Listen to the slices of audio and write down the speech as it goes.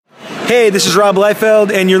Hey, this is Rob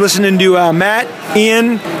Liefeld, and you're listening to Matt,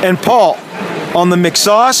 Ian, and Paul on the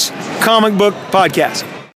McSauce Comic Book Podcast.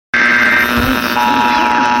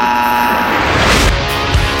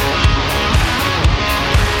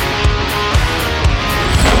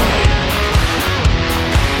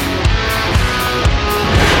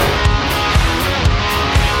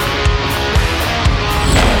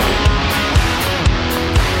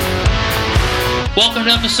 Welcome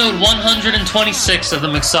to episode 126 of the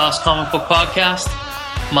McSauce Comic Book Podcast.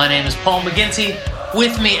 My name is Paul McGinty.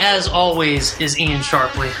 With me, as always, is Ian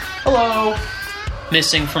Sharpley. Hello.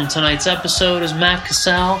 Missing from tonight's episode is Matt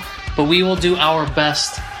Casal, but we will do our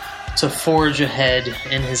best to forge ahead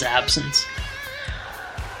in his absence.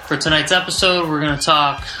 For tonight's episode, we're going to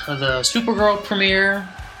talk the Supergirl premiere,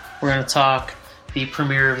 we're going to talk the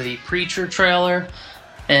premiere of the Preacher trailer,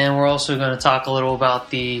 and we're also going to talk a little about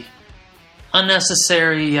the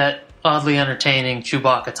unnecessary yet oddly entertaining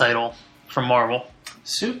Chewbacca title from Marvel.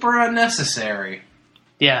 Super unnecessary.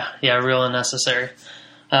 Yeah, real unnecessary.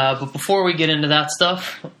 But before we get into that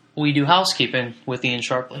stuff, we do housekeeping with Ian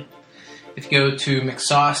Sharpley. If you go to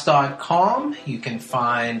McSauce.com, you can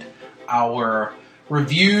find our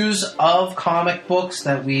reviews of comic books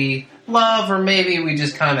that we love or maybe we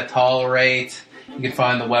just kind of tolerate. You can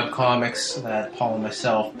find the webcomics that Paul and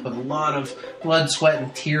myself put a lot of blood, sweat,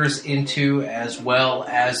 and tears into, as well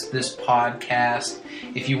as this podcast.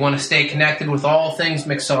 If you want to stay connected with all things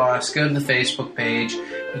McSauce, go to the Facebook page. You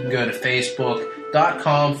can go to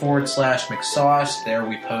facebook.com/McSauce. There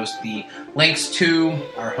we post the links to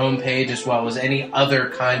our homepage as well as any other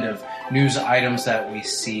kind of news items that we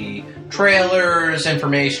see. Trailers,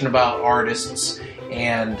 information about artists,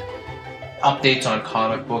 and updates on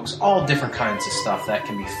comic books, all different kinds of stuff that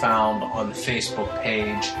can be found on the Facebook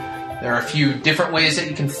page. There are a few different ways that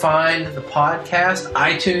you can find the podcast.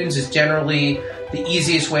 iTunes is generally the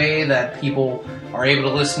easiest way that people are able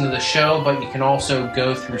to listen to the show, but you can also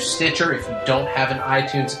go through Stitcher. If you don't have an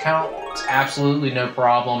iTunes account, it's absolutely no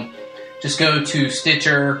problem. Just go to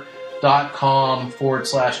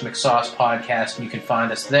Stitcher.com/McSauce Podcast and you can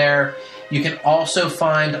find us there. You can also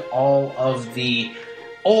find all of the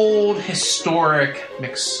old historic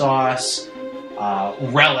McSauce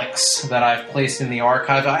relics that I've placed in the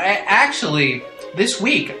archive. Actually, this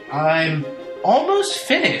week, I'm almost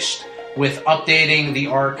finished with updating the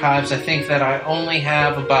archives. I think that I only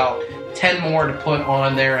have about 10 more to put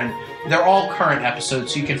on there, and they're all current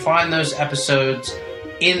episodes, so you can find those episodes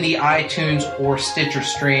in the iTunes or Stitcher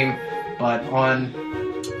stream, but on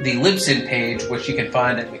the Libsyn page, which you can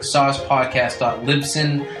find at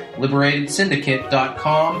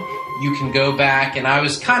McSaucePodcast.libsynliberatedsyndicate.com. You can go back, and I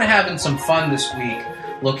was kind of having some fun this week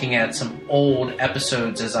looking at some old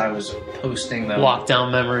episodes as I was posting them. Walk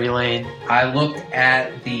down memory lane. I looked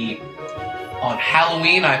at on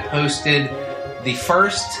Halloween, I posted the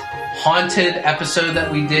first haunted episode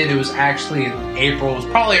that we did. It was actually in April. It was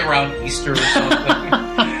probably around Easter or something.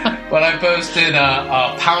 But I posted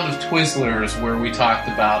a Pound of Twizzlers where we talked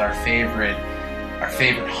about our favorite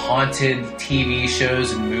haunted TV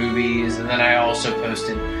shows and movies. And then I also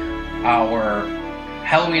posted our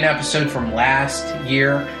Halloween episode from last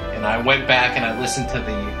year. And I went back and I listened to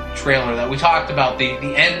the trailer that we talked about, the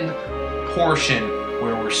end portion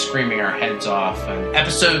where we're screaming our heads off. And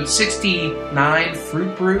episode 69,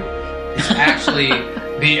 Fruit Brute, is actually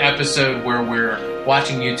the episode where we're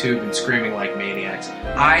watching YouTube and screaming like maniacs.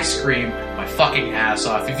 I scream my fucking ass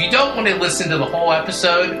off. If you don't want to listen to the whole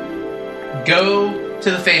episode, go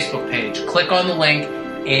to the Facebook page, click on the link,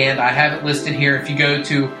 and I have it listed here. If you go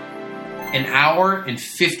to 1 hour and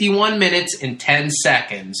 51 minutes and 10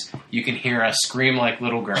 seconds, you can hear us scream like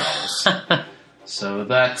little girls. So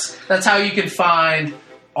that's how you can find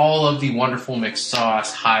all of the wonderful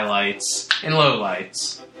McSauce highlights and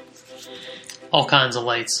lowlights. All kinds of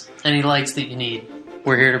lights. Any lights that you need,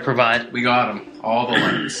 we're here to provide. We got them. All the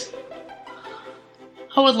lights.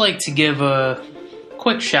 I would like to give a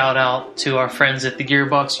quick shout out to our friends at the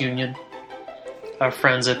Gearbox Union, our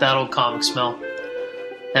friends at That Old Comic Smell,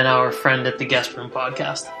 and our friend at the Guest Room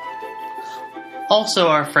Podcast. Also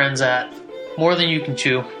our friends at More Than You Can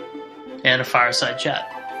Chew and A Fireside Chat.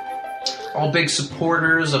 All big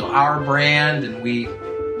supporters of our brand, and we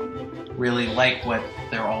really like what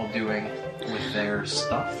they're all doing with their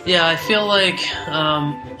stuff. Yeah, I feel like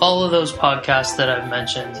all of those podcasts that I've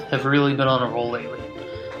mentioned have really been on a roll lately.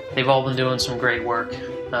 They've all been doing some great work.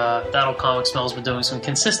 That Old Comic Smell's been doing some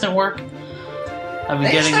consistent work. I've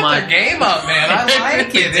been getting their game up, man. I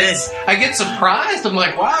like it. I get surprised. I'm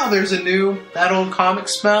like, wow, there's a new That Old Comic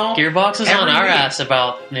Smell. Gearbox is on our ass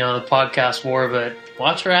about the podcast war, but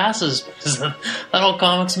watch our asses. That Old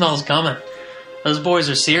Comic Smell is coming. Those boys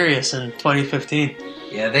are serious in 2015.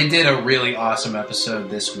 Yeah, they did a really awesome episode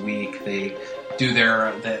this week. They do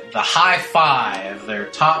the high five, their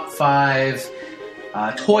top 5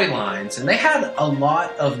 toy lines, and they had a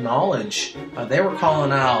lot of knowledge. They were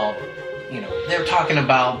calling out, they were talking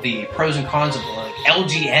about the pros and cons of like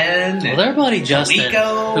LGN. Well, their buddy Justin,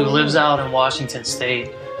 Coleco, who lives out in Washington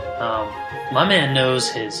State, my man knows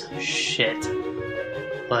his shit.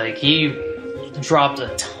 Like, he dropped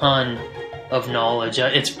a ton of knowledge.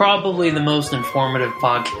 It's probably the most informative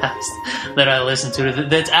podcast that I listen to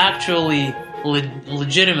that's actually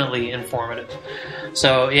legitimately informative.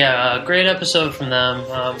 So yeah, great episode from them.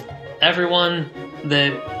 Everyone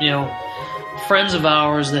that, friends of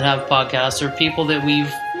ours that have podcasts, or people that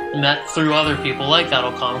we've met through other people like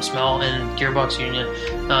Adult Comic Smell and Gearbox Union,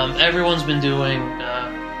 everyone's been doing,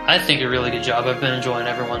 I think, a really good job. I've been enjoying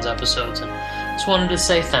everyone's episodes, and just wanted to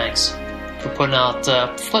say thanks for putting out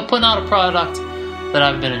a product that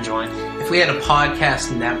I've been enjoying. If we had a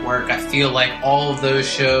podcast network, I feel like all of those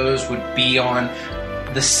shows would be on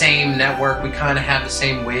the same network. We kind of have the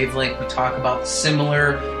same wavelength. We talk about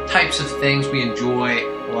similar types of things. We enjoy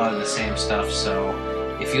a lot of the same stuff.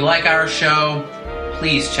 So if you like our show,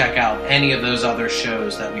 please check out any of those other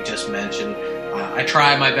shows that we just mentioned. I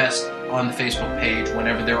try my best on the Facebook page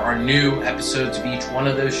whenever there are new episodes of each one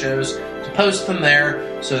of those shows to post them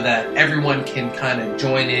there so that everyone can kind of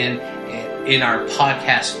join in our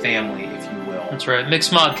podcast family, if you will. That's right.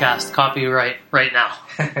 Mixed Modcast, copyright right now.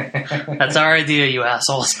 That's our idea, you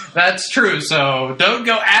assholes. That's true. So don't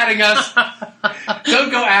go adding us.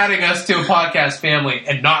 Don't go adding us to a podcast family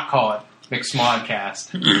and not call it Mixed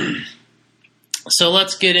Modcast. So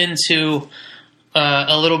let's get into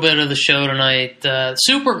a little bit of the show tonight.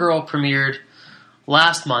 Supergirl premiered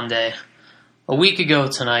last Monday, a week ago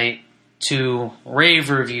tonight, to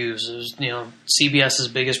rave reviews. It was, CBS's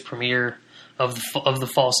biggest premiere of the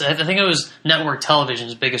fall. I think it was network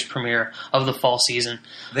television's biggest premiere of the fall season.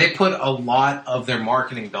 They put a lot of their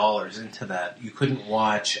marketing dollars into that. You couldn't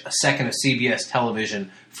watch a second of CBS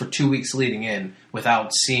television for 2 weeks leading in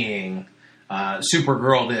without seeing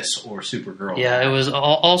Supergirl this or Supergirl Yeah, that. it was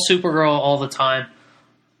all Supergirl all the time.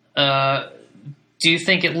 Do you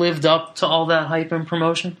think it lived up to all that hype and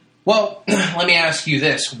promotion? Well, let me ask you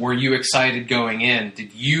this. Were you excited going in?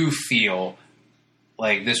 Did you feel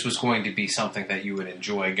like this was going to be something that you would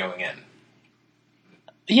enjoy going in?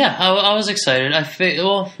 Yeah, I was excited. I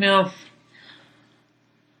feel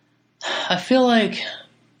like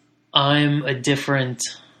I'm a different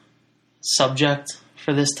subject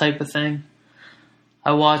for this type of thing.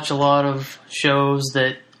 I watch a lot of shows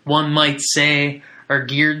that one might say are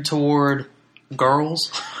geared toward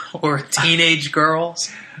girls or teenage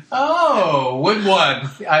girls. Oh, would one?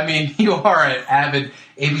 I mean, you are an avid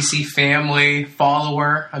ABC Family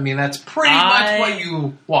follower. I mean, that's pretty much what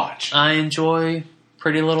you watch. I enjoy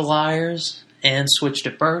Pretty Little Liars and Switched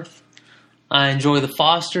at Birth. I enjoy The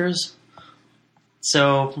Fosters.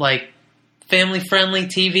 So, like, family-friendly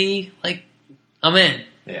TV, like, I'm in.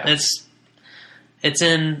 Yeah. It's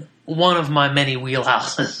in one of my many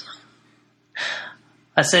wheelhouses.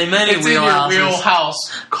 I say many it's wheelhouses. in your wheelhouse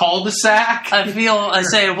cul-de-sac. I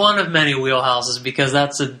say one of many wheelhouses because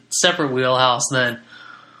that's a separate wheelhouse than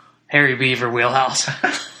Harry Beaver wheelhouse.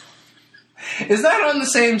 Is that on the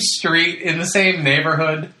same street in the same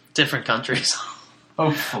neighborhood? Different countries.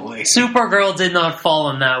 Hopefully. Supergirl did not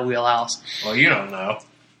fall in that wheelhouse. Well, you don't know.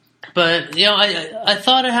 But, I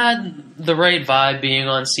thought it had the right vibe being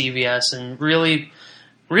on CBS and really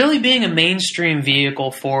being a mainstream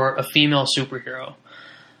vehicle for a female superhero.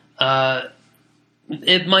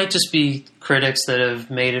 It might just be critics that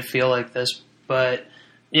have made it feel like this, but,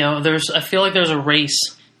 I feel like there's a race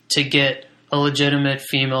to get a legitimate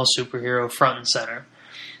female superhero front and center.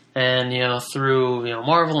 And, through,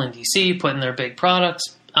 Marvel and DC putting their big products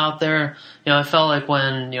out there, I felt like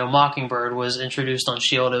when, Mockingbird was introduced on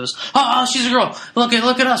S.H.I.E.L.D., it was, oh, she's a girl. Look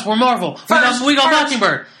at us. We're Marvel. We got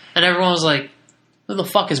Mockingbird. And everyone was like, who the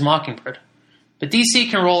fuck is Mockingbird? But DC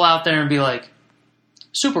can roll out there and be like,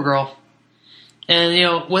 Supergirl.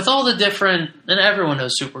 And, with all the different, and everyone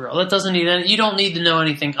knows Supergirl. That doesn't need you don't need to know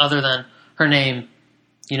anything other than her name.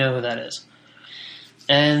 You know who that is.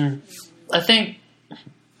 And I think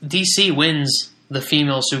DC wins the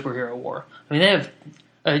female superhero war. I mean, they have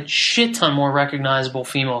a shit ton more recognizable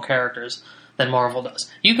female characters than Marvel does.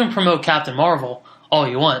 You can promote Captain Marvel all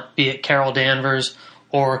you want, be it Carol Danvers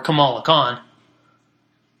or Kamala Khan.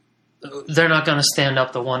 They're not going to stand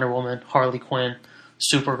up to Wonder Woman, Harley Quinn,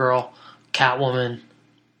 Supergirl, Catwoman,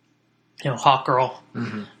 Hawkgirl.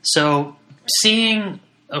 Mm-hmm. So seeing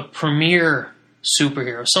a premier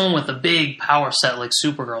superhero, someone with a big power set like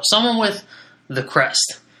Supergirl, someone with the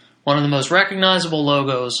crest, one of the most recognizable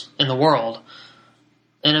logos in the world,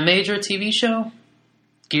 in a major TV show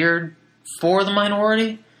geared for the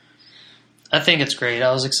minority. I think it's great.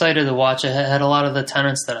 I was excited to watch it. It had a lot of the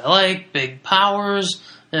tenets that I like, big powers.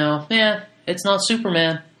 It's not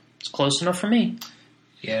Superman. It's close enough for me.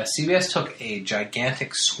 Yeah, CBS took a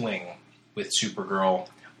gigantic swing with Supergirl.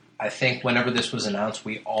 I think whenever this was announced,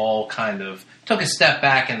 we all kind of took a step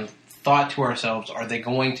back and thought to ourselves, are they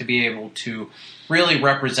going to be able to really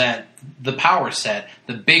represent the power set,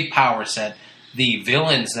 the big power set, the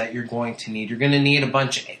villains that you're going to need? You're going to need a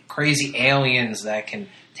bunch of crazy aliens that can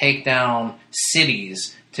take down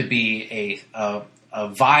cities to be a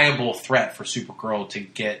viable threat for Supergirl to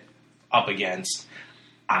get up against.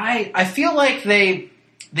 I feel like they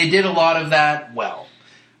did a lot of that well.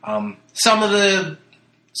 Some of the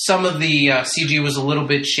CG was a little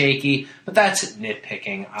bit shaky, but that's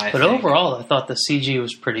nitpicking, I think. But overall, I thought the CG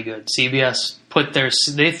was pretty good. CBS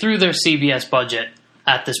they threw their CBS budget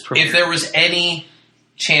at this premiere. If there was any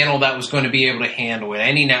channel that was going to be able to handle it,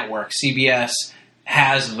 any network, CBS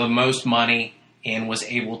has the most money and was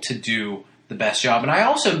able to do the best job. And I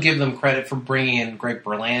also give them credit for bringing in Greg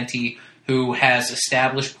Berlanti, who has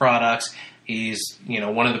established products. He's,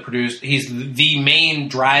 one of the producers. He's the main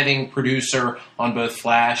driving producer on both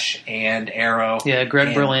Flash and Arrow. Yeah,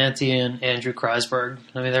 Greg Berlanti and Andrew Kreisberg.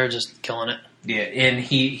 I mean, they're just killing it. Yeah, and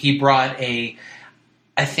he brought I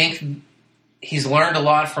think he's learned a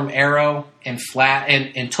lot from Arrow and Flash,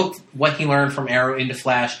 and took what he learned from Arrow into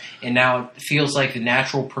Flash, and now it feels like the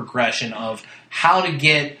natural progression of how to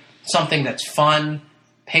get something that's fun,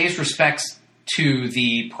 pays respects to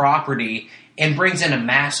the property, and brings in a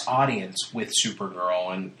mass audience with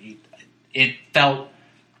Supergirl. And it felt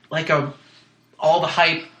like all the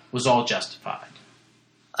hype was all justified.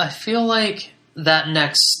 I feel like that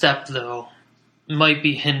next step, though, might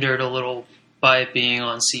be hindered a little by it being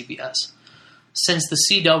on CBS. Since the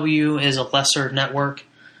CW is a lesser network,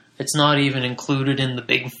 it's not even included in the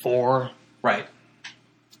big four. Right.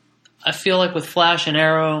 I feel like with Flash and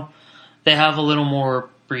Arrow, they have a little more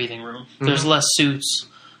breathing room. Mm-hmm. There's less suits,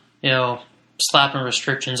 slapping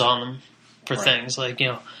restrictions on them for things. Like,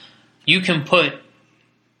 you can put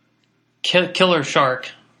Killer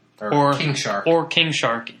Shark or King Shark. Or King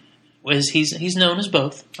Shark. He's known as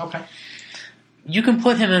both. Okay. You can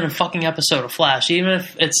put him in a fucking episode of Flash, even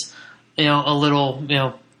if it's, a little,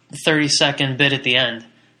 30-second bit at the end.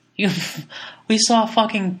 We saw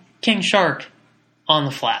fucking King Shark on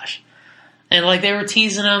the Flash. And, they were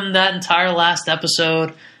teasing him that entire last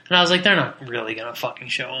episode. And I was like, they're not really going to fucking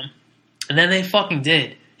show him. And then they fucking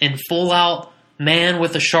did. In full-out man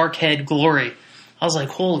with a shark head glory. I was like,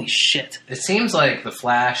 holy shit. It seems like the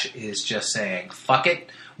Flash is just saying, fuck it.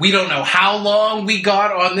 We don't know how long we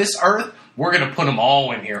got on this earth. We're going to put them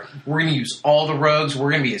all in here. We're going to use all the rogues.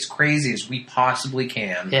 We're going to be as crazy as we possibly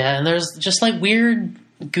can. Yeah, and there's just weird,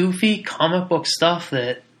 goofy comic book stuff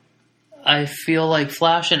that I feel like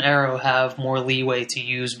Flash and Arrow have more leeway to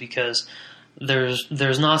use because there's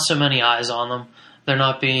not so many eyes on them. They're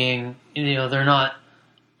not being, they're not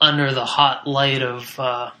under the hot light of,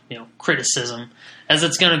 criticism as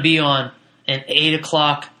it's going to be on an 8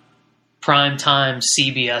 o'clock primetime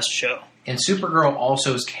CBS show. And Supergirl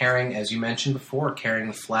also is carrying, as you mentioned before,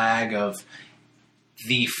 the flag of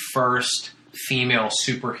the first female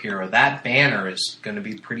superhero. That banner is going to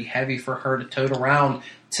be pretty heavy for her to tote around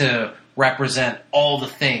to represent all the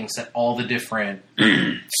things that all the different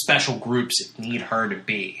special groups need her to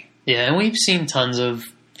be. Yeah, and we've seen tons of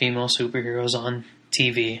female superheroes on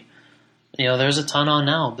TV. There's a ton on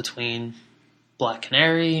now between Black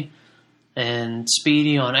Canary and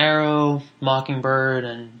Speedy on Arrow, Mockingbird,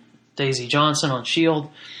 and Daisy Johnson on S.H.I.E.L.D.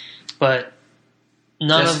 But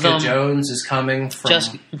none Jessica of them... Jones is coming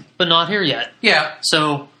from... but not here yet. Yeah.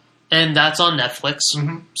 So, and that's on Netflix.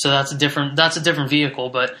 Mm-hmm. So that's a different vehicle.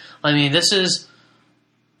 But, this is...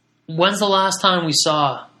 When's the last time we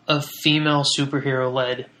saw a female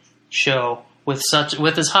superhero-led show with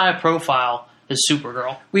as high a profile as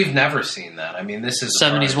Supergirl? We've never seen that. This is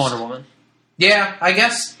 70s Wonder Woman. Yeah, I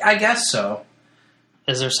guess so.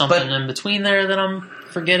 Is there something in between there that I'm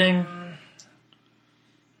forgetting?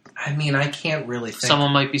 I can't really think.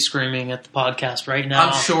 Someone might be screaming at the podcast right now.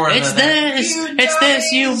 I'm sure. It's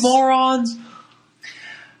this, you morons.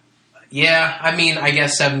 Yeah, I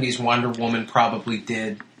guess 70s Wonder Woman probably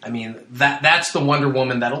did. That's the Wonder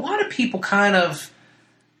Woman that a lot of people kind of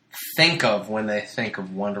think of when they think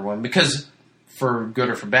of Wonder Woman. Because, for good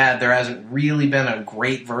or for bad, there hasn't really been a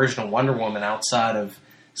great version of Wonder Woman outside of,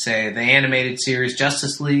 say, the animated series.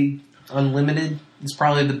 Justice League Unlimited is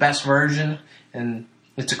probably the best version. And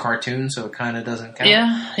It's a cartoon, so it kind of doesn't count.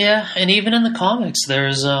 Yeah. And even in the comics,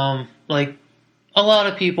 there's, like, a lot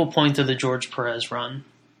of people point to the George Perez run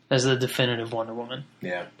as the definitive Wonder Woman.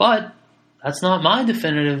 Yeah. But that's not my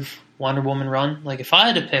definitive Wonder Woman run. Like, if I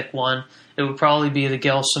had to pick one, it would probably be the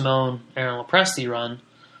Gail Simone, Aaron Lopresti run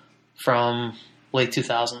from late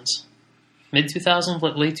 2000s.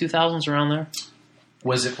 Mid-2000s, late 2000s, around there.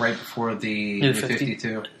 Was it right before the New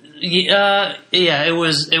 52? Yeah, it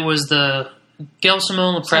was the Gail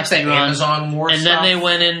Simone, Lopresti like run. Amazon War and stuff. then they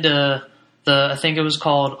went into I think it was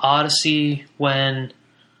called Odyssey, when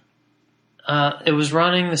it was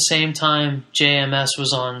running the same time JMS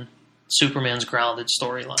was on Superman's Grounded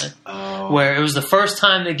storyline. Oh. Where it was the first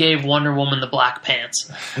time they gave Wonder Woman the black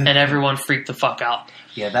pants, and everyone freaked the fuck out.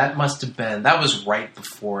 Yeah, that must have been. That was right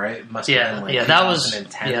before it. Must have been like that was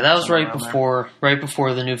 2010. That was right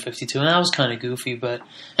before the New 52, and that was kind of goofy.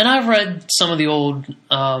 And I've read some of the old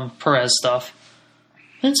Perez stuff.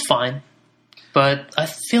 And it's fine, but I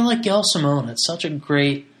feel like Gail Simone had such a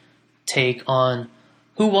great take on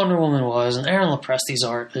who Wonder Woman was, and Aaron Lopresti's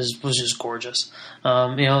art was just gorgeous.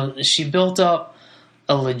 She built up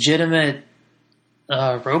a legitimate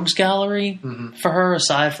rogues gallery for her,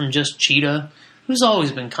 aside from just Cheetah, who's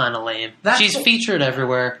always been kind of lame. She's featured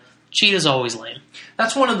everywhere. Cheetah's always lame.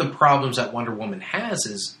 That's one of the problems that Wonder Woman has,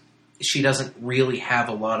 is she doesn't really have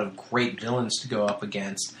a lot of great villains to go up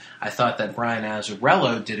against. I thought that Brian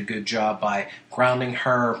Azzarello did a good job by grounding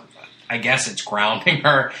her. I guess it's grounding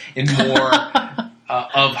her in more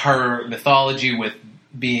of her mythology, with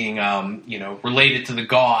being, related to the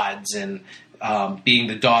gods and being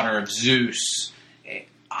the daughter of Zeus.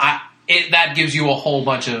 That gives you a whole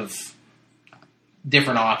bunch of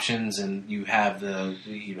different options, and you have the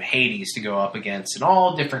Hades to go up against, and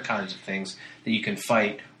all different kinds of things that you can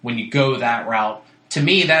fight when you go that route. To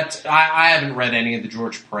me, I haven't read any of the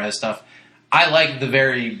George Perez stuff. I liked the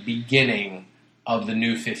very beginning of the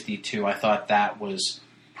New 52. I thought that was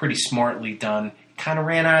pretty smartly done. Kind of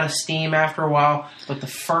ran out of steam after a while, but the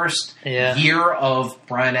first year of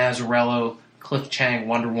Brian Azzarello, Cliff Chiang,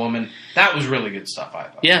 Wonder Woman, that was really good stuff, I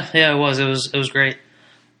thought. Yeah, it was. It was great.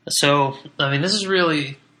 So, I mean, this is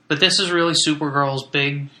really Supergirl's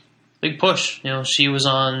big push. She was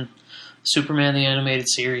on Superman the Animated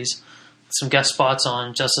Series, some guest spots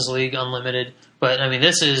on Justice League Unlimited. But I mean,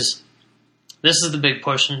 this is the big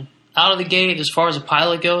push. And out of the gate, as far as a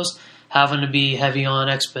pilot goes, having to be heavy on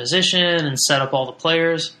exposition and set up all the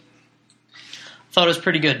players, I thought it was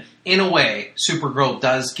pretty good. In a way, Supergirl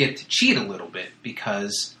does get to cheat a little bit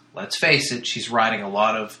because, let's face it, she's riding a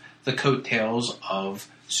lot of the coattails of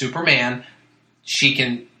Superman.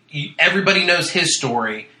 Everybody knows his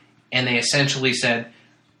story, and they essentially said,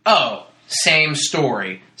 oh, same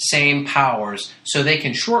story, same powers, so they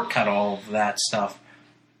can shortcut all of that stuff.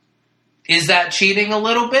 Is that cheating a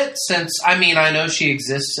little bit? Since, I know she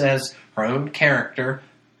exists as her own character,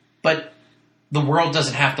 but the world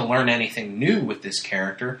doesn't have to learn anything new with this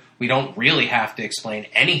character. We don't really have to explain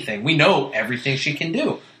anything. We know everything she can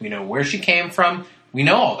do. We know where she came from. We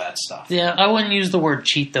know all that stuff. Yeah, I wouldn't use the word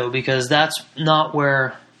cheat, though, because that's not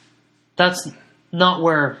where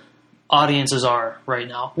audiences are right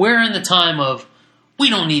now. We're in the time of, we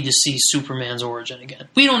don't need to see Superman's origin again.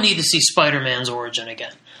 We don't need to see Spider-Man's origin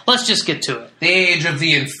again. Let's just get to it. The age of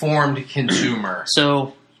the informed consumer.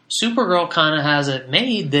 So Supergirl kind of has it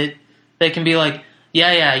made that they can be like,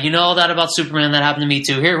 yeah, you know all that about Superman, that happened to me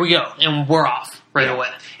too. Here we go. And we're off right away.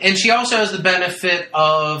 And she also has the benefit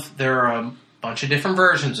of, there are a bunch of different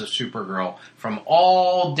versions of Supergirl from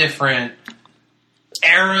all different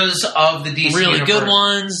eras of the DC really universe. Good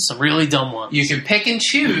ones, some really dumb ones. You can pick and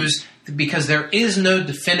choose because there is no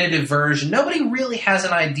definitive version. Nobody really has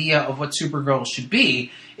an idea of what Supergirl should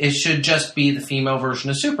be. It should just be the female version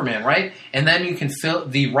of Superman, right? And then you can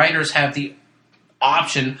the writers have the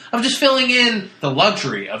option of just filling in the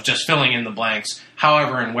luxury of just filling in the blanks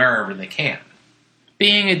however and wherever they can.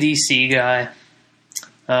 Being a DC guy,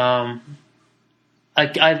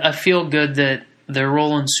 I feel good that they're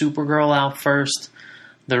rolling Supergirl out first.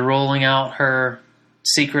 They're rolling out her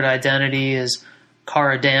secret identity as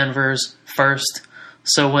Kara Danvers first.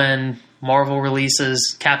 So when Marvel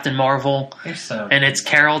releases Captain Marvel and it's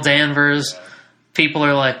Carol Danvers, people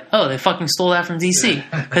are like, oh, they fucking stole that from DC.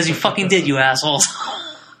 Because you fucking did, you assholes.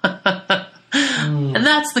 And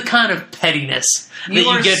that's the kind of pettiness that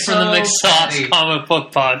you get from the McSauce Comic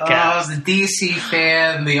Book Podcast. Oh, the DC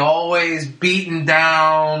fan, the always beaten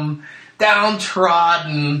down,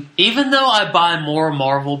 downtrodden. Even though I buy more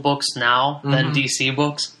Marvel books now than DC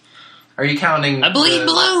books. Are you counting... I bleed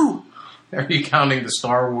blue! Are you counting the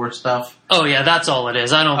Star Wars stuff? Oh yeah, that's all it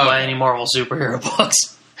is. I don't buy any Marvel superhero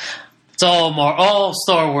books. It's all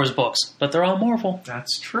Star Wars books, but they're all Marvel.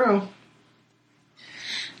 That's true.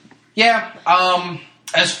 Yeah.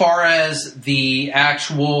 As far as the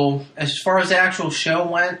actual show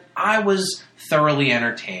went, I was thoroughly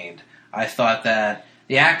entertained. I thought that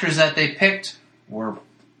the actors that they picked were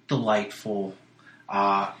delightful.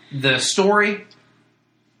 The story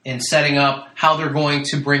in setting up how they're going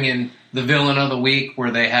to bring in the villain of the week,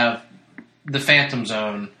 where they have the Phantom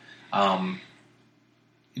Zone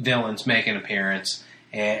villains make an appearance.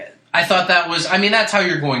 And I thought that's how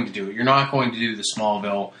you're going to do it. You're not going to do the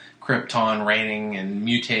Smallville Krypton raining and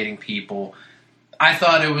mutating people. I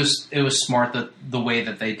thought it was smart the way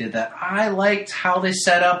that they did that. I liked how they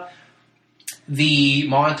set up the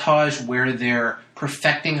montage where they're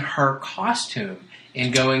perfecting her costume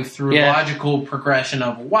and going through logical progression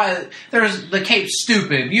of why the cape's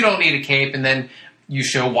stupid. You don't need a cape, and then you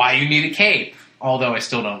show why you need a cape. Although I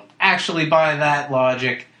still don't actually buy that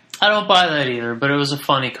logic. I don't buy that either, but it was a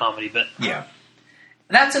funny comedy bit. Yeah.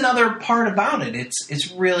 That's another part about it.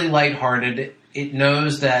 It's really lighthearted. It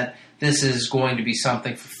knows that this is going to be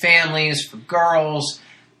something for families, for girls.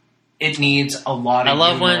 It needs a lot of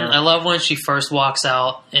humor. I love when she first walks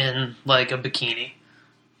out in like a bikini,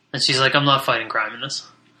 and she's like, "I'm not fighting crime in this."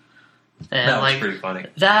 And that was pretty funny.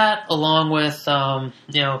 That, along with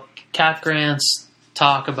Cat Grant's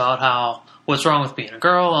talk about how what's wrong with being a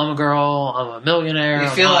girl. I'm a millionaire. You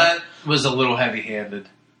feel that was a little heavy-handed.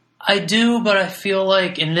 I do, but I feel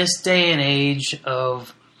like in this day and age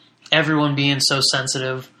of everyone being so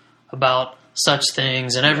sensitive about such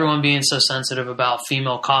things and everyone being so sensitive about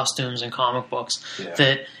female costumes and comic books,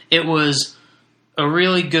 that it was a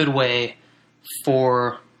really good way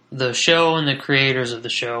for the show and the creators of the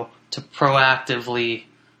show to proactively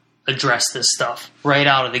address this stuff right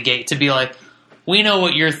out of the gate. To be like, we know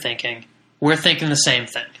what you're thinking. We're thinking the same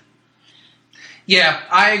thing. Yeah,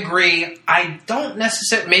 I agree. I don't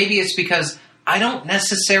necessarily... Maybe it's because I don't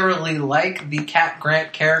necessarily like the Cat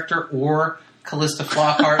Grant character or Callista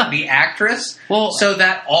Flockhart, the actress. Well, so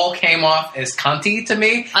that all came off as cunty to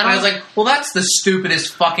me. And I was like, well, that's the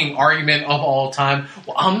stupidest fucking argument of all time.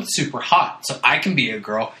 Well, I'm super hot, so I can be a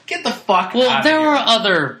girl. Get the fuck out of here. Well, there were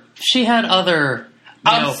other... She had other...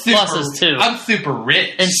 pluses too. I'm super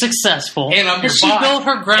rich and successful, and she built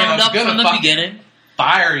her ground up from the beginning.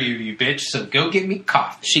 Fire you bitch! So go get me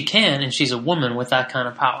coffee. She can, and she's a woman with that kind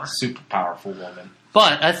of power. Super powerful woman.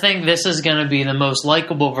 But I think this is going to be the most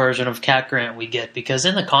likable version of Cat Grant we get, because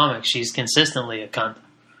in the comics she's consistently a cunt.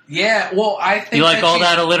 Yeah, well, I think you like all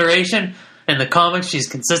that alliteration. In the comics, she's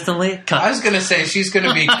consistently a cunt. I was going to say she's going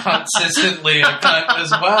to be consistently a cunt as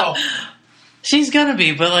well. She's gonna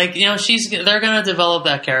be, but they're gonna develop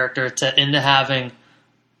that character into having,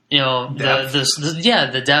 depth.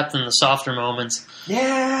 the depth and the softer moments.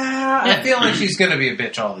 Yeah, I feel like she's gonna be a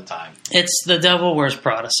bitch all the time. It's the Devil Wears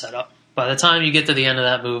Prada setup. By the time you get to the end of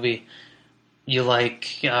that movie, you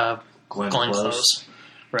like Glenn Close,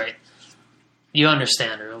 right? You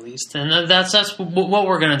understand her at least, and that's what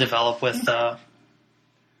we're gonna develop with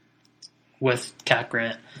Cat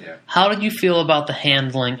Grant. Yeah. How did you feel about the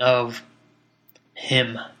handling of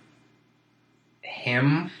him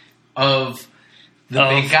of the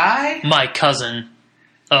big guy? My cousin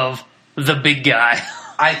of the big guy.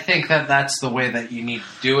 I think that's the way that you need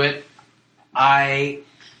to do it. I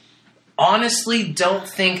honestly don't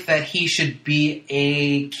think that he should be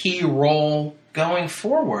a key role going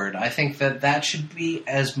forward. I think that should be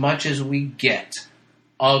as much as we get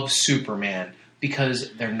of Superman,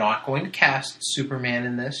 because they're not going to cast Superman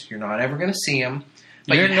in this. You're not ever going to see him.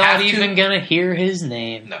 But You're not even going to hear his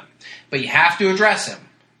name. No. But you have to address him.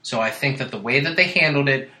 So I think that the way that they handled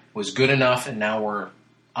it was good enough, and now we're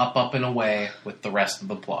up and away with the rest of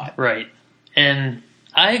the plot. Right. And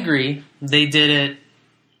I agree. They did it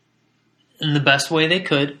in the best way they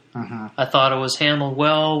could. Mm-hmm. I thought it was handled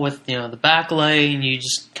well with, the backlight, and you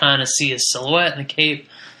just kind of see his silhouette in the cape.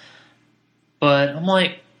 But I'm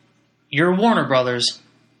like, you're Warner Brothers,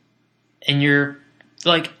 and you're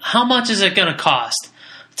like, how much is it going to cost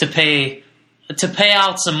to pay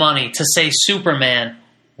out some money to say Superman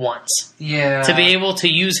once? Yeah. To be able to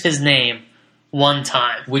use his name one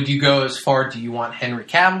time. Would you go as far? Do you want Henry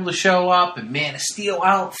Cavill to show up in Man of Steel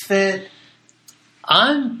outfit?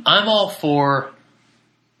 I'm all for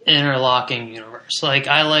interlocking universe. Like,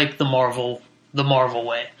 I like the Marvel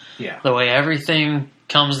way. Yeah. The way everything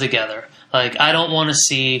comes together. Like, I don't want to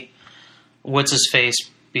see what's his face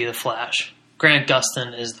be the Flash. Grant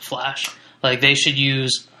Gustin is the Flash. Like, they should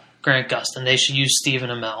use Grant Gustin. They should use Stephen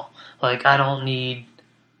Amell. Like, I don't even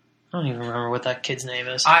remember what that kid's name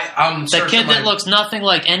is. That kid that looks nothing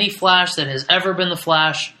like any Flash that has ever been the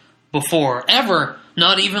Flash before. Ever.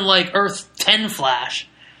 Not even like Earth 10 Flash.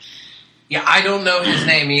 Yeah, I don't know his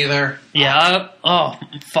name either. Yeah,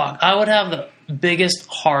 fuck. I would have the biggest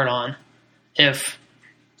hard-on if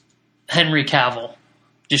Henry Cavill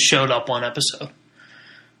just showed up one episode.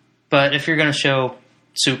 But if you're going to show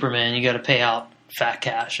Superman, you got to pay out fat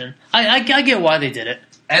cash. And I get why they did it.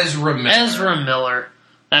 Ezra Miller.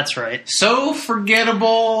 That's right. So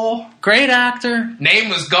forgettable. Great actor. Name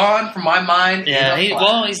was gone from my mind. Yeah,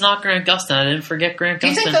 he's not Grant Gustin. I didn't forget Grant Gustin. Do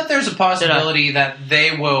you think that there's a possibility that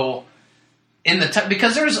they will,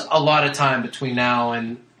 because there's a lot of time between now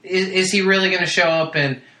and is he really going to show up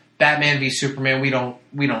in Batman v Superman? We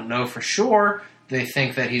don't know for sure. They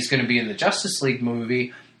think that he's going to be in the Justice League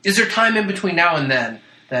movie. Is there time in between now and then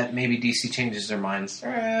that maybe DC changes their minds?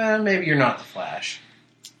 Maybe you're not the Flash.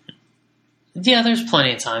 Yeah, there's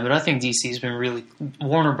plenty of time, but I think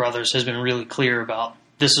Warner Brothers has been really clear about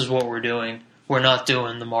this is what we're doing. We're not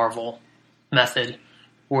doing the Marvel method.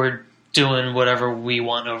 We're doing whatever we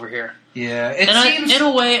want over here. Yeah, in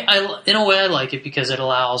a way I like it because it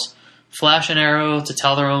allows Flash and Arrow to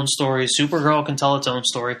tell their own stories. Supergirl can tell its own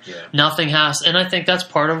story. Yeah. Nothing has, and I think that's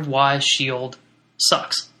part of why S.H.I.E.L.D.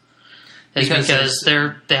 sucks. Because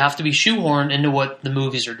they have to be shoehorned into what the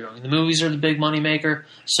movies are doing. The movies are the big money maker,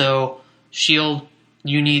 so S.H.I.E.L.D.,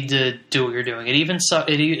 you need to do what you're doing.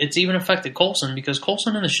 It's even affected Coulson because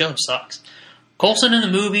Coulson in the show sucks. Coulson in the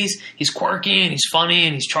movies, he's quirky and he's funny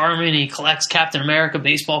and he's charming and he collects Captain America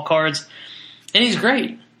baseball cards, and he's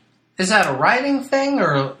great. Is that a writing thing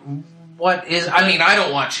or what is? I mean, I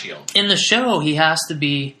don't watch S.H.I.E.L.D. In the show, he has to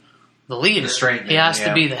be the leader. The straight man, he has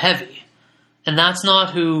to be the heavy, and that's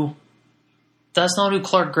not who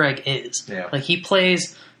Clark Gregg is. Yeah. Like, he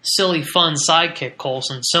plays silly, fun sidekick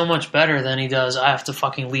Coulson so much better than he does, I have to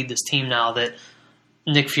fucking lead this team now that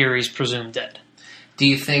Nick Fury's presumed dead. Do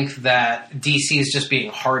you think that DC is just being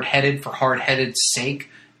hard-headed for hard-headed's sake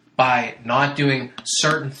by not doing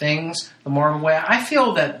certain things the Marvel way? I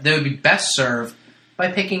feel that they would be best served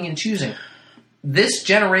by picking and choosing. This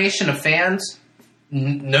generation of fans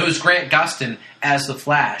knows Grant Gustin as the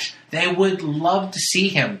Flash. They would love to see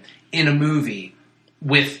him in a movie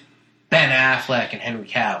with Ben Affleck and Henry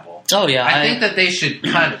Cavill. Oh, yeah. I think that they should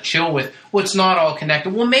kind of chill with what's not all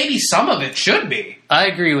connected. Well, maybe some of it should be. I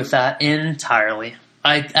agree with that entirely.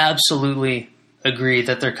 I absolutely agree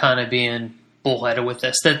that they're kind of being bullheaded with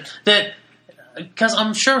this. That because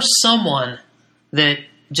I'm sure someone that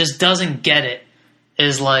just doesn't get it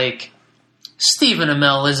is like, Stephen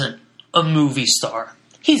Amell isn't a movie star.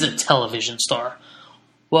 He's a television star.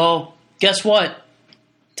 Well, guess what?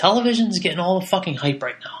 Television's getting all the fucking hype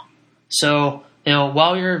right now. So,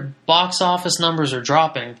 while your box office numbers are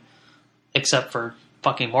dropping, except for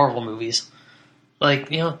fucking Marvel movies,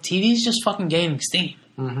 TV's just fucking gaining steam.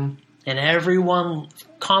 Mm-hmm. And everyone,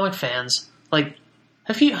 comic fans,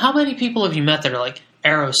 how many people have you met that are like,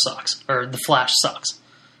 Arrow sucks, or The Flash sucks?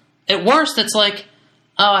 At worst, it's like,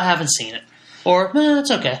 oh, I haven't seen it. Or,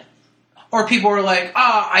 it's okay. Or people are like,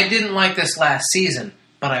 I didn't like this last season,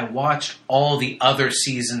 but I watched all the other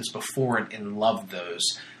seasons before it and loved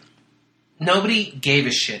those. Nobody gave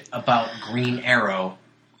a shit about Green Arrow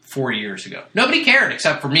 4 years ago. Nobody cared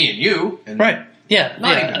except for me and you. And right.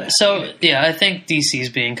 Yeah. So, I think DC's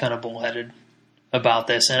being kind of bullheaded about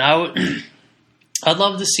this. And I'd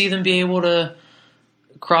love to see them be able to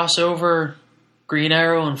cross over Green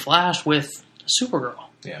Arrow and Flash with Supergirl.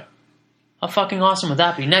 Yeah. How fucking awesome would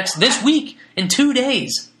that be? This week, in 2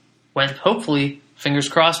 days, when hopefully, fingers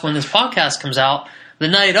crossed, when this podcast comes out, the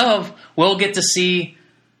night of, we'll get to see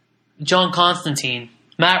John Constantine,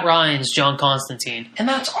 Matt Ryan's John Constantine. And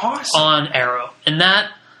that's awesome. On Arrow. And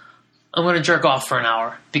that, I'm going to jerk off for an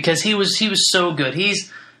hour. Because he was so good.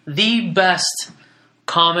 He's the best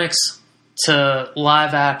comics to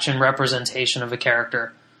live action representation of a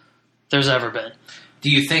character there's ever been. Do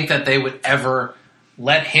you think that they would ever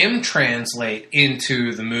let him translate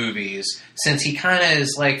into the movies, since he kind of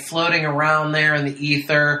is floating around there in the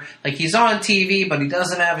ether? He's on TV, but he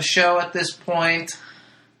doesn't have a show at this point.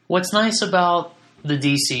 What's nice about the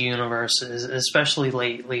DC universe is, especially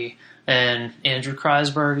lately, and Andrew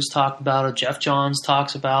Kreisberg has talked about it, Jeff Johns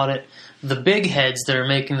talks about it, the big heads that are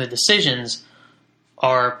making the decisions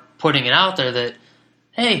are putting it out there that,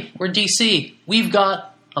 hey, we're DC. We've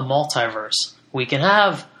got a multiverse. We can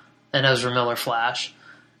have an Ezra Miller Flash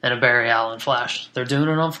and a Barry Allen Flash. They're doing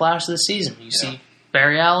it on Flash this season. You see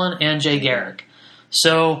Barry Allen and Jay Garrick.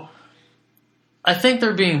 So I think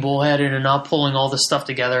they're being bullheaded and not pulling all this stuff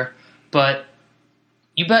together. But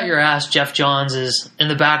you bet your ass Jeff Johns is, in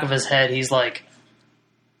the back of his head, he's like,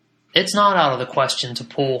 it's not out of the question to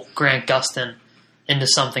pull Grant Gustin into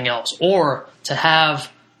something else. Or to have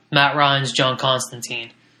Matt Ryan's John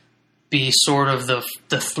Constantine be sort of the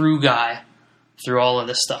through guy through all of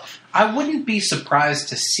this stuff. I wouldn't be surprised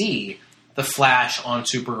to see the Flash on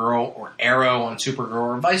Supergirl or Arrow on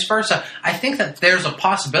Supergirl or vice versa. I think that there's a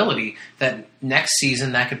possibility that next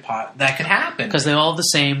season that could happen because they all have the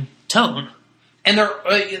same tone, and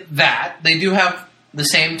they do have the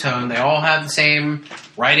same tone. They all have the same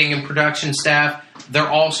writing and production staff. They're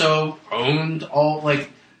also owned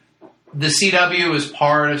the CW is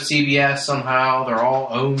part of CBS somehow. They're all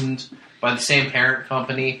owned by the same parent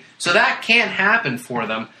company, so that can't happen for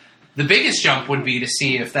them. The biggest jump would be to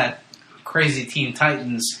see if that crazy Teen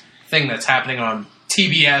Titans thing that's happening on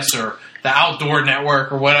TBS or the Outdoor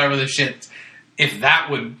Network or whatever the shit, if that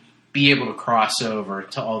would be able to cross over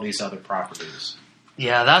to all these other properties.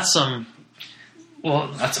 Yeah, that's some...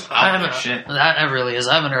 Well, that's some other shit. That really is.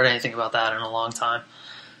 I haven't heard anything about that in a long time.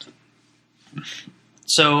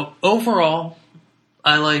 So, overall,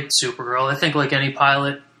 I liked Supergirl. I think like any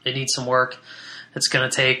pilot, it needs some work. It's going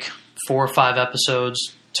to take 4 or 5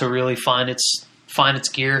 episodes to really find its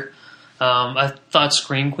gear. I thought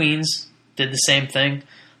Scream Queens did the same thing.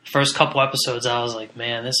 The first couple episodes, I was like,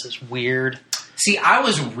 man, this is weird. See, I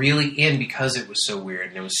was really in because it was so weird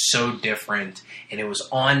and it was so different and it was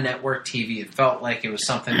on network TV. It felt like it was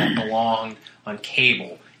something that belonged on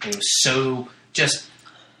cable. And it was so just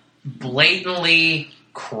blatantly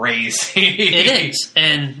crazy. It is.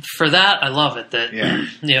 And for that, I love it. That,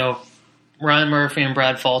 Ryan Murphy and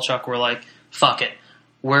Brad Falchuk were like, fuck it.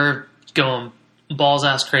 We're going balls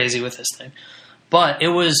ass crazy with this thing. But it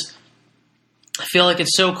was, I feel like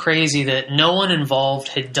it's so crazy that no one involved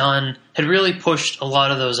had really pushed a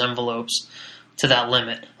lot of those envelopes to that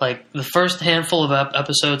limit. Like the first handful of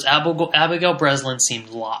episodes, Abigail Breslin seemed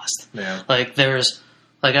lost. Yeah. I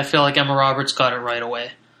feel like Emma Roberts got it right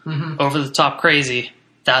away. Mm-hmm. Over the top crazy.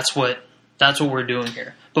 That's what we're doing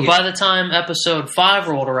here. But by the time episode 5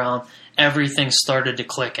 rolled around, everything started to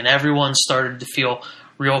click and everyone started to feel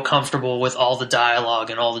real comfortable with all the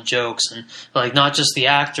dialogue and all the jokes and like not just the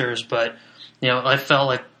actors, but I felt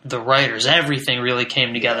like the writers, everything really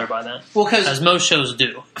came together by then. Well, because as most shows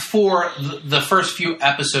do. For the first few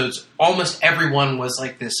episodes, almost everyone was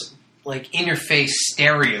like this, like in your face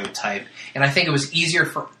stereotype, and I think it was easier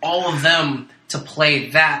for all of them to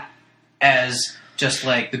play that as just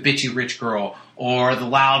like the bitchy rich girl or the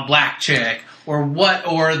loud black chick or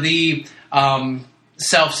the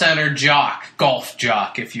self-centered golf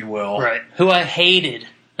jock, if you will. Right. Who I hated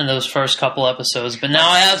in those first couple episodes, but now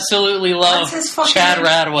I absolutely love Chad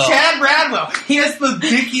Radwell. Chad Radwell. He has the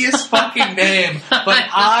dickiest fucking name, but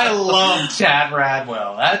I love Chad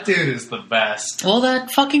Radwell. That dude is the best. Well,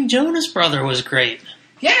 that fucking Jonas brother was great.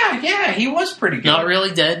 Yeah, he was pretty good. Not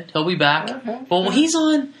really dead. He'll be back. Well,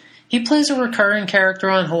 he plays a recurring character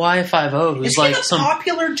on Hawaii Five-0 who's is he the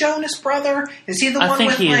popular Jonas brother? Is he the one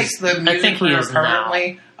with the music I think he is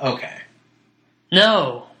currently? Now. Okay.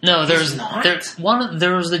 No, there's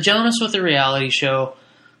the Jonas with the reality show.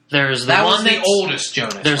 There's the one the oldest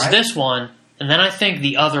Jonas. There's right? this one, and then I think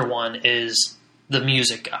the other one is the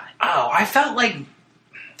music guy. Oh, I felt like,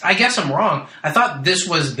 I guess I'm wrong. I thought this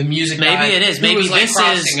was the music guy. Maybe it is. Maybe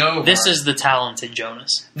this is the talented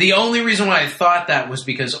Jonas. The only reason why I thought that was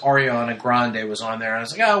because Ariana Grande was on there. I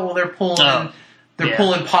was like, oh, well, they're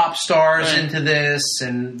pulling pop stars into this,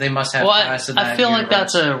 and they must have ties to that I feel universe. like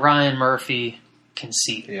that's a Ryan Murphy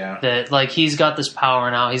conceit. Yeah. That like he's got this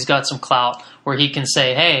power now. He's got some clout where he can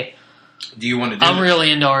say, hey, do you want to do I'm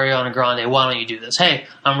really into Ariana Grande. Why don't you do this? Hey,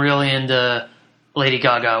 I'm really into Lady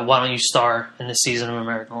Gaga. Why don't you star in this season of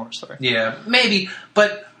American Horror Story? Yeah, maybe.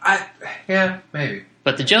 But maybe.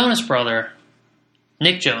 But the Jonas brother,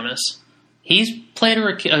 Nick Jonas, he's played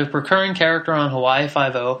a recurring character on Hawaii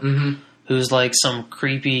Five-0, who's like some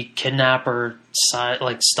creepy kidnapper,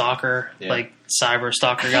 stalker, cyber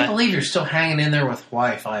stalker guy. I can't believe you're still hanging in there with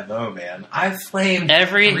Hawaii Five-0, man. I've flamed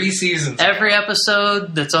 3 seasons. Every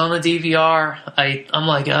episode that's on the DVR, I'm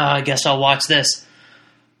like, I guess I'll watch this,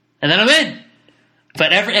 and then I'm in.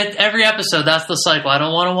 But every episode, that's the cycle. I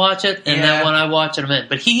don't want to watch it, and then when I watch it, I'm in.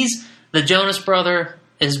 But the Jonas brother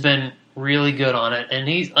has been really good on it, and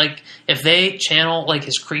he's like, if they channel like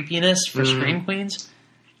his creepiness for Scream Queens,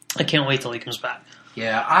 I can't wait till he comes back.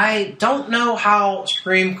 Yeah, I don't know how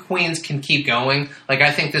Scream Queens can keep going. Like,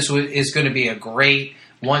 I think this is going to be a great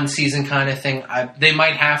one-season kind of thing. They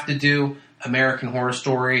might have to do American Horror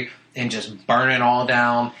Story and just burn it all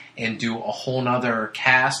down and do a whole nother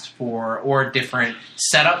cast or a different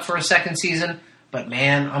setup for a second season. But,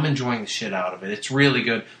 man, I'm enjoying the shit out of it. It's really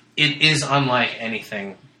good. It is unlike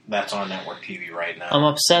anything that's on network TV right now. I'm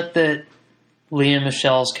upset that Leah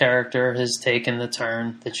Michelle's character has taken the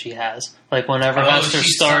turn that she has. Like, whenever Oh, Hester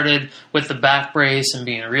she's started with the back brace and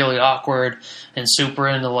being really awkward and super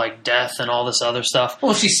into, like, death and all this other stuff.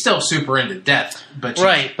 Well, she's still super into death, but she's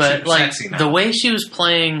Right, but, super like, sexy now. the way she was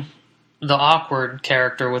playing the awkward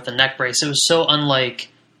character with the neck brace, it was so unlike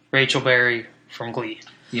Rachel Berry from Glee.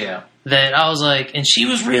 Yeah. That I was like, and she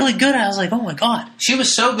was really good. I was like, oh my God. She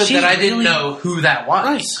was so good She's that I didn't really- know who that was.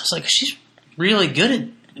 Right. I was like, she's really good at,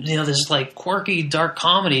 this like quirky, dark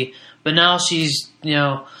comedy, but now she's,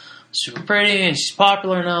 super pretty and she's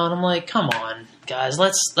popular now, and I'm like, come on, guys,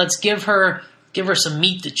 let's give her some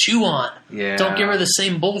meat to chew on. Yeah. Don't give her the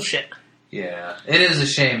same bullshit. Yeah. It is a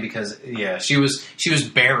shame because, she was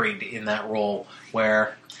buried in that role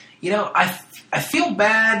where, I feel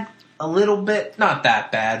bad a little bit, not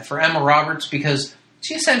that bad, for Emma Roberts because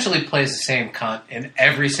she essentially plays the same cunt in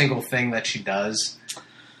every single thing that she does.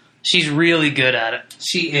 She's really good at it.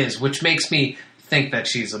 She is, which makes me think that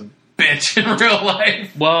she's a bitch in real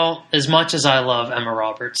life. Well, as much as I love Emma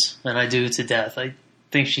Roberts, and I do to death, I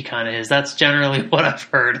think she kind of is. That's generally what I've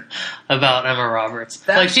heard about Emma Roberts.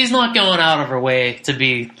 Like, she's not going out of her way to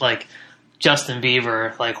be, like, Justin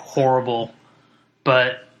Bieber, like, horrible.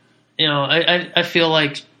 But, I feel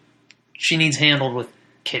like she needs handled with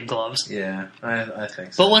kid gloves. Yeah, I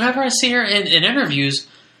think so. But whenever I see her in interviews,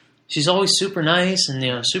 she's always super nice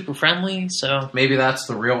and, super friendly, so... Maybe that's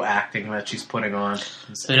the real acting that she's putting on.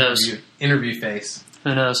 Who knows? Interview face.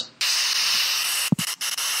 Who knows?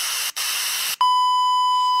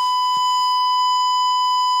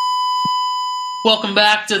 Welcome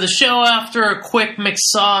back to the show after a quick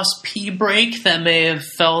McSauce pee break that may have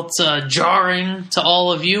felt jarring to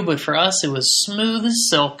all of you, but for us it was smooth as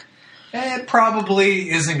silk. It probably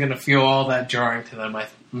isn't going to feel all that jarring to them.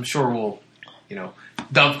 I'm sure we'll,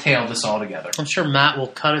 dovetail this all together. I'm sure Matt will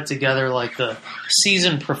cut it together like the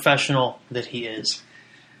seasoned professional that he is.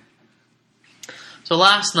 So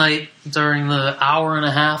last night, during the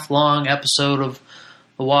hour-and-a-half long episode of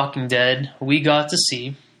The Walking Dead, we got to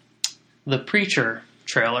see the Preacher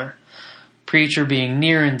trailer. Preacher being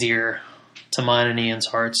near and dear to mine and Ian's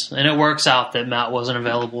hearts. And it works out that Matt wasn't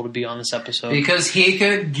available to be on this episode. Because he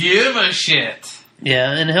could give a shit.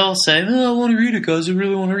 Yeah, and he'll say, I want to read it, guys. I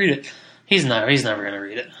really want to read it. He's never going to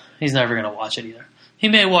read it. He's never going to watch it either. He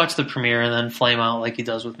may watch the premiere and then flame out like he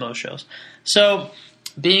does with most shows. So,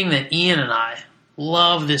 being that Ian and I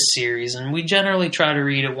love this series, and we generally try to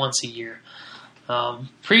read it once a year,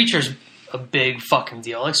 Preacher's a big fucking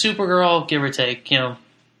deal. Like Supergirl, give or take,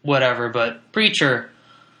 whatever. But Preacher,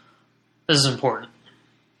 this is important.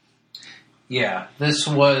 Yeah, this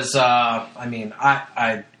was,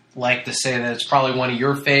 I'd like to say that it's probably one of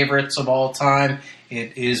your favorites of all time.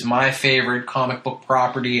 It is my favorite comic book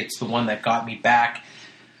property. It's the one that brought me back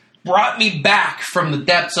from the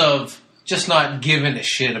depths of just not giving a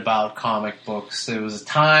shit about comic books. There was a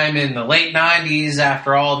time in the late 90s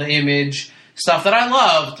after all the Image stuff that I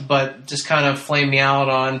loved, but just kind of flamed me out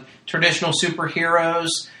on traditional superheroes.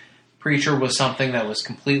 Preacher was something that was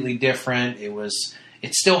completely different.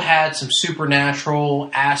 It still had some supernatural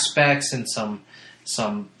aspects and some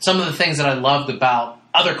of the things that I loved about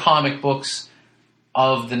other comic books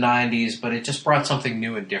of the 90s, but it just brought something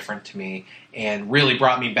new and different to me and really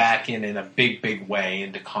brought me back in a big, big way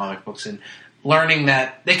into comic books and learning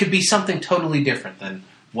that they could be something totally different than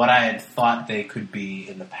what I had thought they could be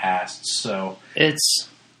in the past. So it's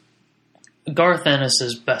Garth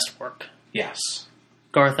Ennis's best work. Yes.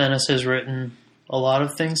 Garth Ennis has written a lot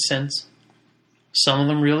of things since. Some of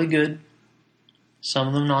them really good. Some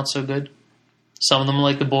of them not so good. Some of them,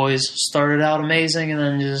 like The Boys, started out amazing and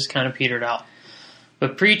then just kind of petered out.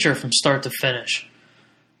 But Preacher, from start to finish,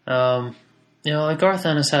 like Garth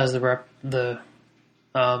Ennis has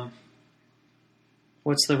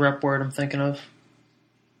what's the rep word I'm thinking of?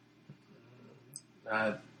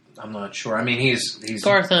 I'm not sure. I mean, he's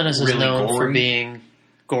Garth Ennis really is known gory. for being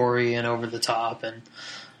gory and over the top and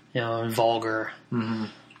and vulgar. Mm-hmm.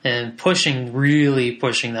 And really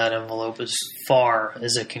pushing that envelope as far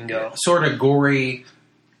as it can go. Sort of gory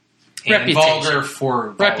and vulgar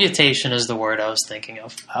for... Reputation is the word I was thinking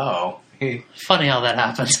of. Oh. Funny how that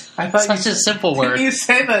happens. I thought Such a simple word. Didn't you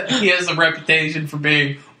say that he has a reputation for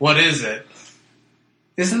being... What is it?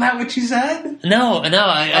 Isn't that what you said? No.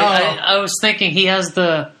 I was thinking he has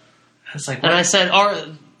the... I was like, what? And I said,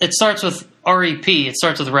 it starts with R-E-P. It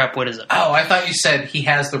starts with rep. What is it? Oh, I thought you said he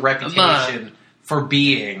has the reputation... for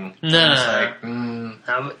being.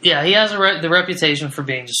 No. Yeah, he has the reputation for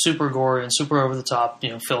being just super gory and super over the top,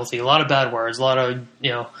 filthy. A lot of bad words, a lot of,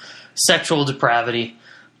 sexual depravity.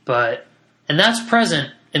 And that's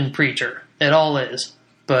present in Preacher. It all is.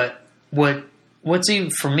 But what what's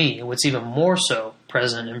even more so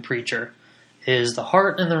present in Preacher is the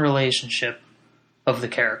heart and the relationship of the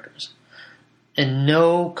characters. In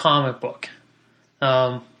no comic book,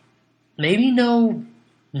 maybe no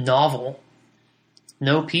novel,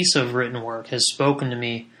 no piece of written work has spoken to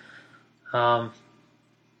me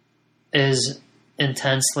as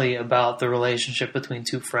intensely about the relationship between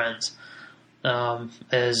two friends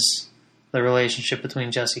as the relationship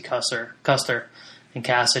between Jesse Custer and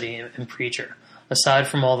Cassidy in Preacher. Aside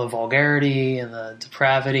from all the vulgarity and the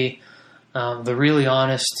depravity, the really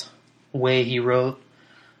honest way he wrote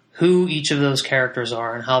who each of those characters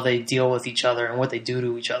are and how they deal with each other and what they do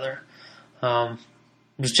to each other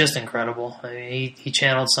was just incredible. I mean, he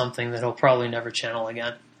channeled something that he'll probably never channel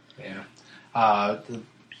again. Yeah.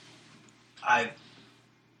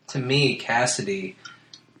 To me, Cassidy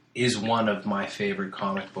is one of my favorite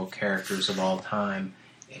comic book characters of all time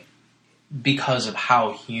because of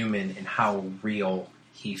how human and how real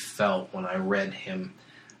he felt when I read him.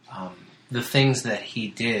 The things that he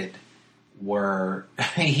did were...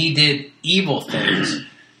 he did evil things,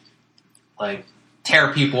 like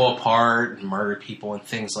tear people apart and murder people and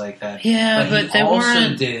things like that. Yeah, but they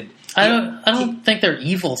weren't... I don't think they're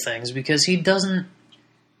evil things because he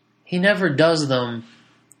never does them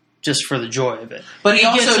just for the joy of it. But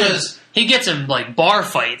he gets in like bar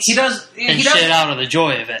fights. He does shit out of the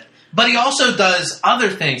joy of it. But he also does other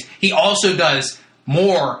things. He also does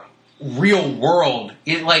more real world.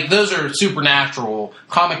 Those are supernatural,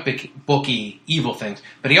 comic booky evil things.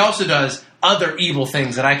 But he also does other evil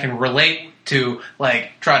things that I can relate to,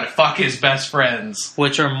 like try to fuck his best friends,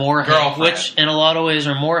 which are more which in a lot of ways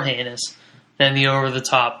are more heinous than the over the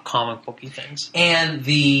top comic booky things. And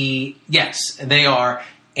yes, they are.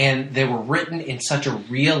 And they were written in such a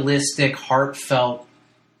realistic, heartfelt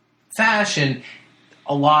fashion.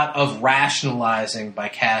 A lot of rationalizing by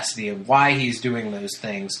Cassidy of why he's doing those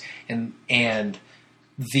things, and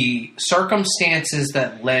the circumstances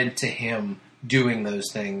that led to him doing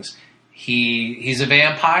those things. He's a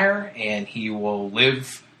vampire, and he will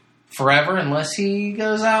live forever unless he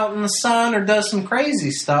goes out in the sun or does some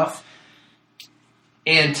crazy stuff.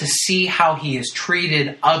 And to see how he has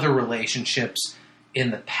treated other relationships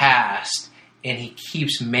in the past, and he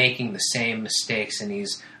keeps making the same mistakes, and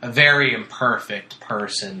he's a very imperfect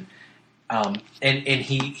person, and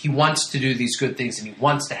he wants to do these good things, and he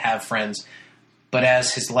wants to have friends, but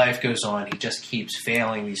as his life goes on, he just keeps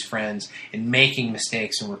failing these friends and making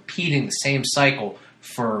mistakes and repeating the same cycle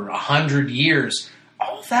for 100 years.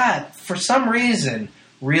 All that, for some reason,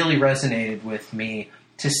 really resonated with me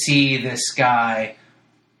to see this guy,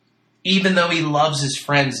 even though he loves his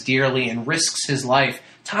friends dearly and risks his life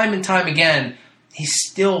time and time again, he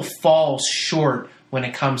still falls short when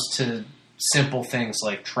it comes to simple things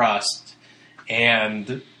like trust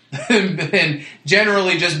and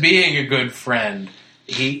generally just being a good friend.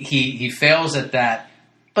 He fails at that,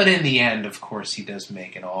 but in the end, of course, he does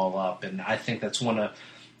make it all up, and I think that's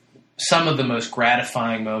some of the most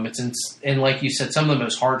gratifying moments, and like you said, some of the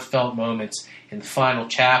most heartfelt moments in the final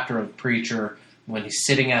chapter of Preacher, when he's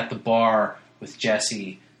sitting at the bar with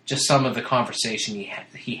Jesse, just some of the conversation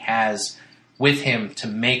he has with him to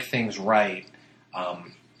make things right.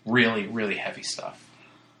 Really, really heavy stuff.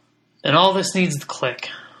 And all this needs to click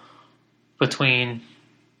between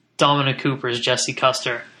Dominic Cooper's Jesse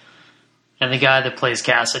Custer and the guy that plays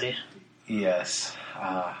Cassidy. Yes.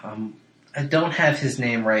 I don't have his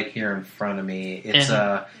name right here in front of me. It's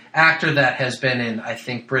an actor that has been in, I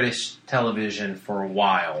think, British television for a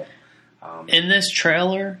while. In this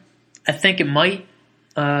trailer, I think it might...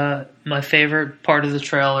 my favorite part of the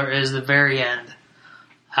trailer is the very end,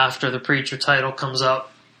 after the Preacher title comes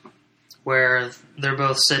up, where they're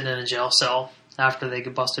both sitting in a jail cell after they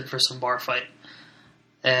get busted for some bar fight.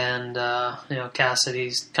 And,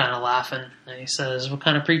 Cassidy's kind of laughing, and he says, "What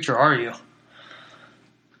kind of preacher are you?"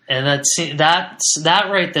 And that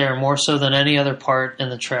right there, more so than any other part in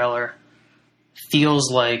the trailer,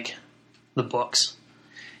 feels like the books.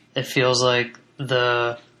 It feels like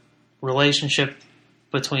the relationship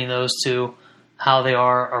between those two, how they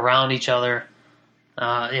are around each other.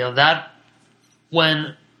 That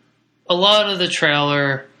when a lot of the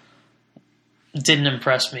trailer didn't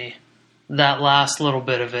impress me, that last little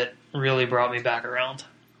bit of it really brought me back around.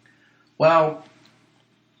 Well,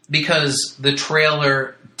 because the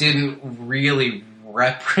trailer didn't really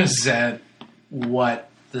represent what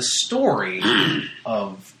the story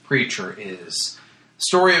of Preacher is. The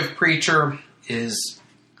story of Preacher is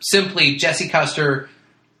simply Jesse Custer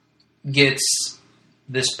gets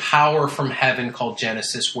this power from heaven called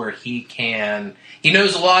Genesis, where he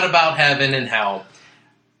knows a lot about heaven and hell.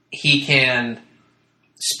 He can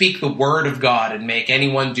speak the word of God and make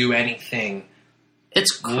anyone do anything.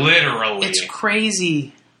 It's literally. It's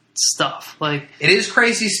crazy stuff. Like, it is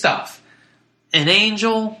crazy stuff. An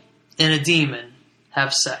angel and a demon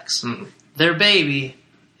have sex. Mm-hmm. Their baby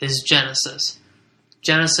is Genesis.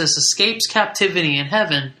 Genesis escapes captivity in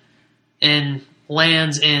heaven and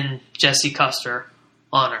lands in Jesse Custer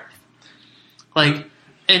on Earth. Like,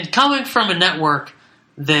 and coming from a network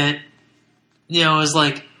that, is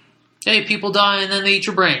like, hey, people die and then they eat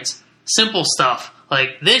your brains. Simple stuff.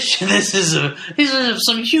 Like, these are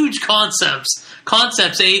some huge concepts.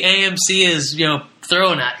 Concepts AMC is,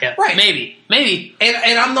 throwing at you. Right. Maybe.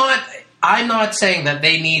 And I'm not saying that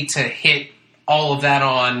they need to hit all of that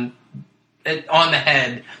on the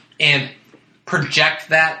head and project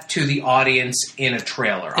that to the audience in a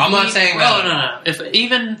trailer. I'm not saying that. No. If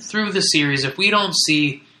even through the series, if we don't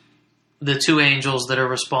see the two angels that are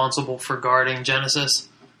responsible for guarding Genesis,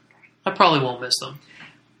 I probably won't miss them.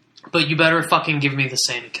 But you better fucking give me the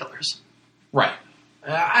Santa Killers. Right.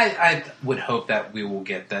 I would hope that we will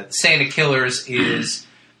get that. Santa Killers is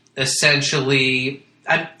essentially...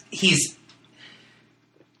 he's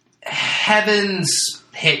Heaven's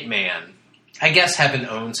hitman. I guess Heaven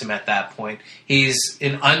owns him at that point. He's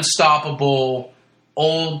an unstoppable,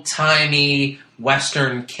 old-timey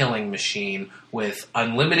Western killing machine with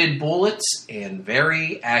unlimited bullets and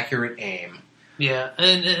very accurate aim. Yeah,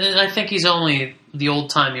 and I think he's only the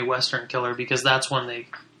old-timey Western killer because that's when he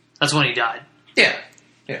died. Yeah.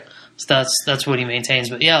 So that's what he maintains.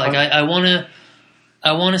 But yeah, like I want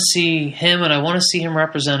to see him, and I want to see him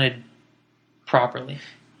represented properly.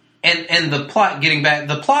 And the plot, getting back,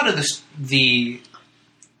 the plot of the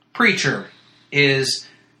Preacher is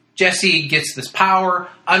Jesse gets this power,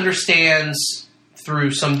 understands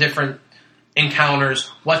through some different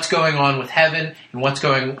encounters what's going on with heaven and what's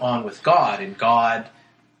going on with God. And God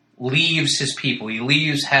leaves his people. He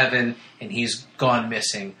leaves heaven, and he's gone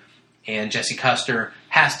missing. And Jesse Custer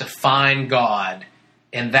has to find God.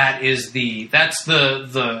 And that's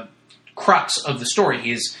the crux of the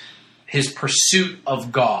story. His pursuit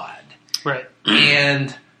of God. Right.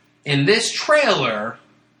 And in this trailer,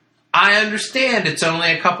 I understand it's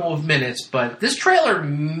only a couple of minutes, but this trailer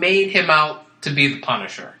made him out to be the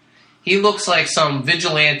Punisher. He looks like some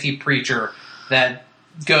vigilante preacher that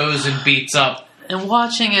goes and beats up and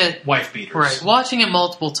watching it wife beaters. Right. Watching it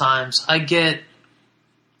multiple times, I get,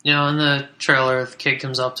 in the trailer, the kid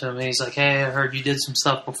comes up to him and he's like, hey, I heard you did some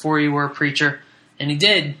stuff before you were a preacher. And he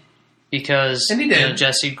did. Because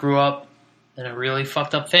Jesse grew up in a really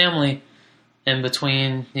fucked up family, and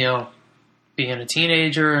between being a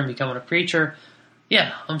teenager and becoming a preacher,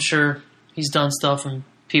 yeah, I'm sure he's done stuff and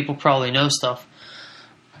people probably know stuff.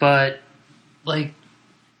 But like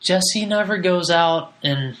Jesse never goes out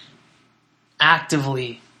and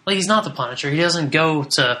actively, like, he's not the Punisher. He doesn't go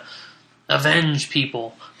to avenge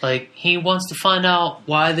people. Like, he wants to find out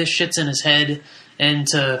why this shit's in his head and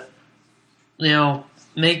to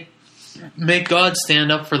make God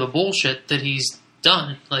stand up for the bullshit that he's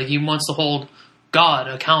done. Like, he wants to hold God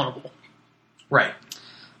accountable. Right.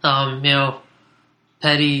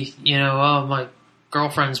 Petty, my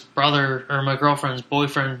girlfriend's brother or my girlfriend's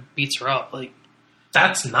boyfriend beats her up. Like,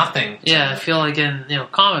 that's nothing. Yeah, I feel like in,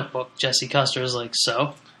 comic book, Jesse Custer is like,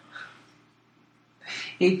 so?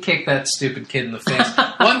 He'd kick that stupid kid in the face.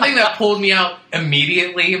 One thing that pulled me out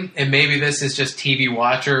immediately, and maybe this is just TV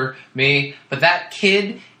watcher me, but that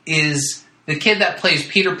kid is the kid that plays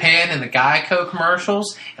Peter Pan in the Geico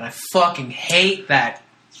commercials, and I fucking hate that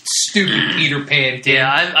stupid Peter Pan kid.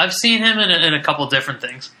 Yeah, I've seen him in a couple different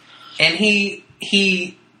things. And he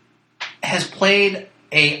has played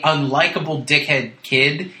a unlikable dickhead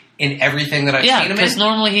kid in everything that I've seen him in. Yeah, because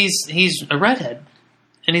normally he's a redhead,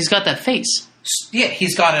 and he's got that face. Yeah,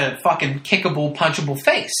 he's got a fucking kickable, punchable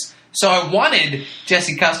face. So I wanted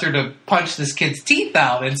Jesse Custer to punch this kid's teeth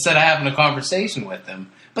out instead of having a conversation with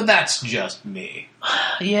him. But that's just me.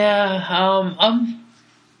 Yeah, I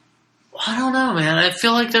don't know, man. I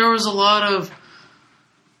feel like there was a lot of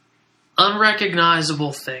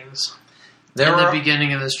unrecognizable things in the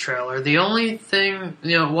beginning of this trailer. The only thing,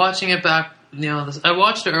 watching it back, I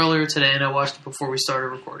watched it earlier today and I watched it before we started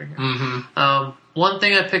recording here. Mm-hmm. One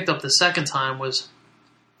thing I picked up the second time was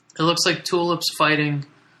it looks like Tulip's fighting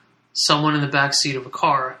someone in the back seat of a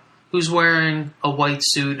car who's wearing a white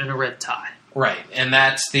suit and a red tie. Right, and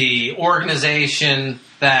that's the organization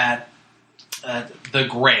that, the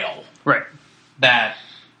Grail. Right. That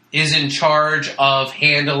is in charge of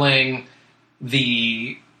handling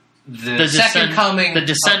the second coming... The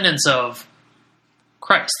descendants of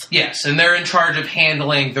Christ. Yes, and they're in charge of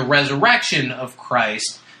handling the resurrection of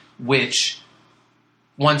Christ, which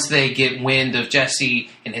once they get wind of Jesse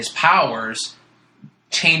and his powers,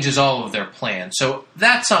 changes all of their plans. So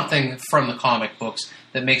that's something from the comic books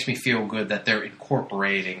that makes me feel good that they're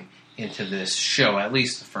incorporating into this show, at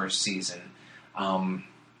least the first season. I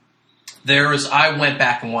went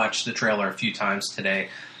back and watched the trailer a few times today.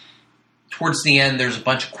 Towards the end, there's a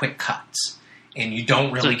bunch of quick cuts, and you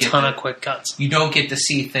don't really get a ton of quick cuts. You don't get to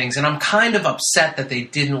see things, and I'm kind of upset that they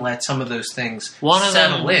didn't let some of those things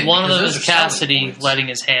settle in. One of them is Cassidy letting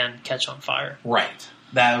his hand catch on fire. Right.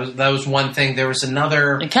 That was one thing. There was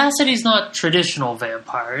another. And Cassidy's not traditional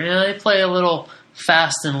vampire. You know, they play a little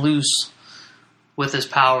fast and loose with his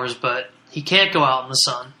powers, but he can't go out in the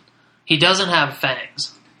sun. He doesn't have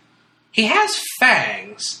fangs. He has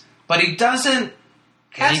fangs, but he doesn't.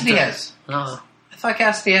 Cassidy has. No. I thought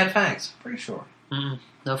Cassidy had fangs. Pretty sure.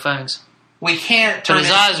 No fangs. We can't. But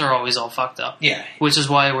his eyes are always all fucked up. Yeah. Which is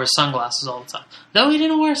why he wears sunglasses all the time. Though he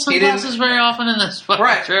didn't wear sunglasses very often in this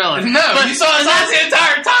trailer. No, but, you saw his eyes the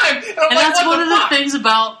entire time. And that's one of the things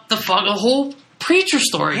about the whole Preacher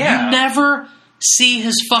story. Yeah. You never see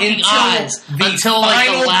his fucking eyes until like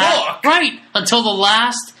the last until the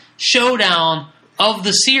last showdown of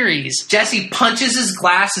the series. Jesse punches his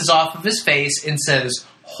glasses off of his face and says,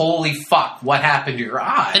 "Holy fuck, what happened to your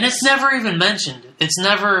eyes?" And it's never even mentioned. It's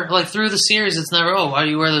never, like, through the series, it's never, oh, why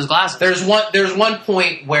do you wear those glasses? There's one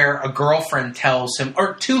point where a girlfriend tells him,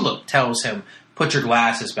 or Tulip tells him, "Put your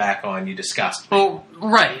glasses back on, you disgust me." Well,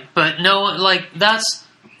 right, but no, like,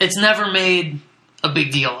 it's never made a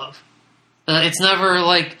big deal of. It's never,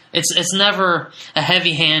 like, it's never a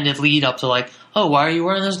heavy-handed lead up to, like, oh, why are you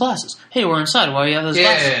wearing those glasses? Hey, we're inside, why do you have those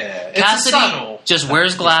glasses? Yeah, Cassidy just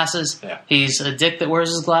wears glasses. Yeah. He's a dick that wears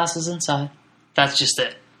his glasses inside. That's just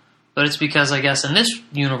it. But it's because, I guess, in this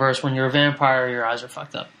universe, when you're a vampire, your eyes are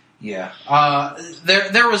fucked up. Yeah.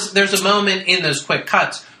 There's a moment in those quick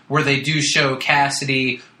cuts where they do show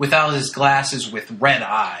Cassidy without his glasses with red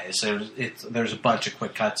eyes. There's a bunch of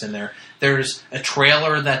quick cuts in there. There's a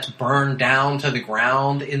trailer that's burned down to the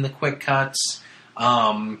ground in the quick cuts.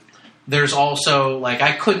 There's also, like,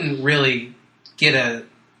 I couldn't really get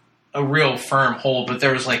a real firm hold, but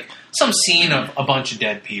there was, like, some scene of a bunch of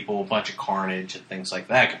dead people, a bunch of carnage and things like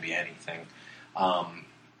that. It could be anything.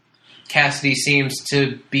 Cassidy seems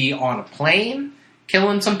to be on a plane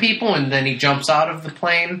killing some people, and then he jumps out of the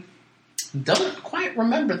plane. Don't quite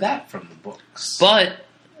remember that from the books. But,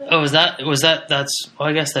 I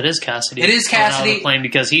guess that is Cassidy. It is Cassidy. On the plane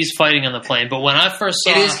because he's fighting on the plane. But when I first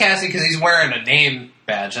saw... It is Cassidy because he's wearing a name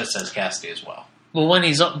badge that says Cassidy as well. Well, when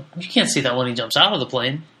he's up... You can't see that when he jumps out of the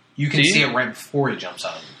plane. You can see it right before he jumps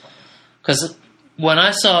out of the plane. Because when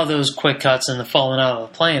I saw those quick cuts and the falling out of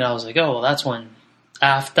the plane, I was like, oh, well, that's when...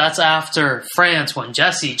 That's after France when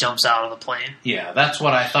Jesse jumps out of the plane. Yeah, that's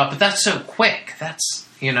what I thought. But that's so quick. That's,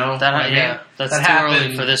 you know... That's too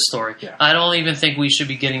early for this story. Yeah. I don't even think we should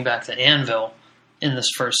be getting back to Anvil in this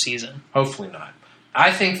first season. Hopefully not.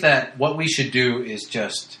 I think that what we should do is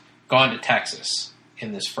just Gone to Texas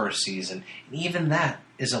in this first season. And even that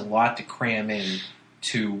is a lot to cram in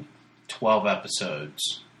to 12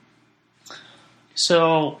 episodes.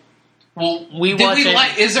 So... Well,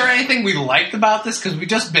 is there anything we liked about this? Because we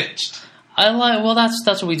just bitched.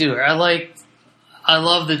 That's what we do here. I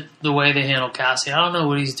love the way they handle Cassie. I don't know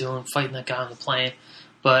what he's doing fighting that guy on the plane,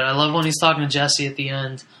 but I love when he's talking to Jesse at the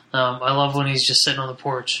end. I love when he's just sitting on the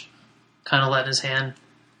porch, kind of letting his hand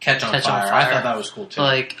catch on fire. I thought that was cool too.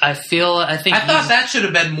 Like I thought that should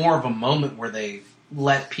have been more of a moment where they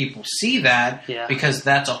let people see that, because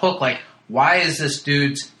that's a hook. Like, why is this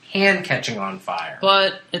dude's hand catching on fire?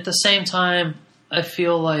 But at the same time, I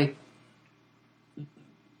feel like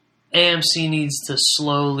AMC needs to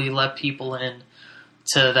slowly let people in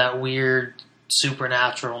to that weird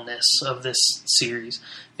supernaturalness of this series.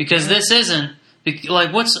 Because this isn't,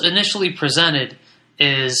 like, what's initially presented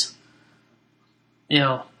is,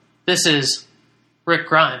 this is Rick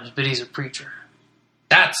Grimes, but he's a preacher.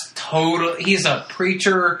 He's a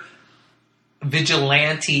preacher,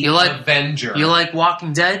 vigilante, avenger. You like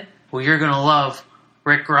Walking Dead? Well, you're going to love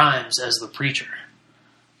Rick Grimes as the preacher.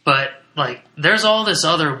 But, like, there's all this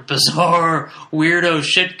other bizarre, weirdo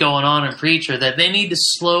shit going on in Preacher that they need to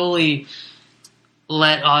slowly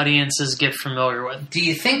let audiences get familiar with. Do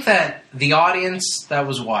you think that the audience that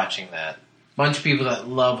was watching that, a bunch of people that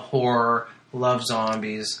love horror, love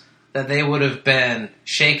zombies, that they would have been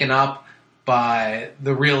shaken up by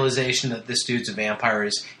the realization that this dude's a vampire,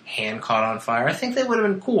 his hand caught on fire? I think they would have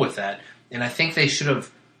been cool with that. And I think they should have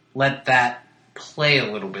let that play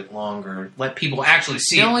a little bit longer. Let people actually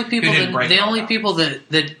see the only people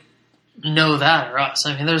that know that or us.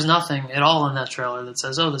 I mean, there's nothing at all in that trailer that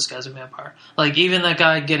says, "Oh, this guy's a vampire." Like even that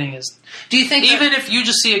guy getting his. Do you think even if you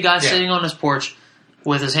just see a guy sitting on his porch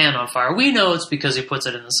with his hand on fire, we know it's because he puts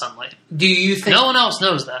it in the sunlight. Do you think no one else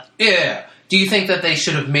knows that? Yeah. Do you think that they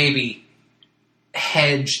should have maybe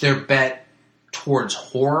hedged their bet towards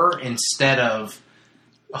horror instead of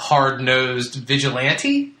hard-nosed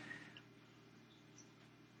vigilante?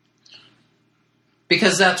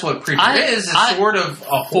 Because that's what Preacher is sort of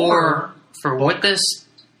a horror. For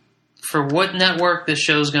what network this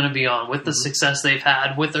show's going to be on, with the success they've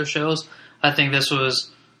had with their shows, I think this was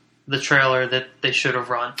the trailer that they should have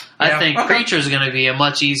run. I think Preacher's going to be a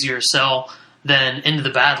much easier sell than Into the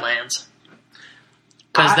Badlands.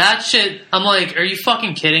 Because that shit, I'm like, are you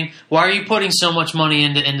fucking kidding? Why are you putting so much money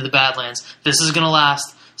into the Badlands? This is going to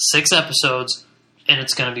last 6 episodes, and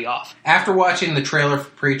it's going to be off. After watching the trailer for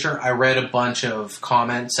Preacher, I read a bunch of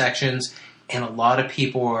comment sections, and a lot of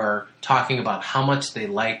people are talking about how much they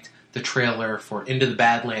liked the trailer for Into the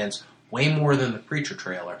Badlands way more than the Preacher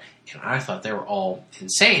trailer. And I thought they were all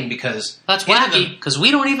insane because... That's wacky, because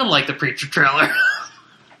we don't even like the Preacher trailer.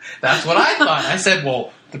 That's what I thought. I said,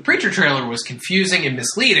 well, the Preacher trailer was confusing and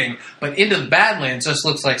misleading, but Into the Badlands just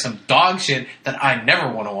looks like some dog shit that I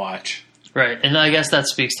never want to watch. Right, and I guess that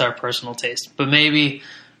speaks to our personal taste. But maybe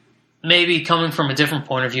coming from a different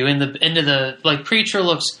point of view, into the like Preacher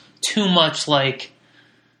looks too much like,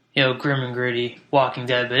 you know, grim and gritty Walking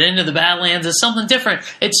Dead, but Into the Badlands is something different.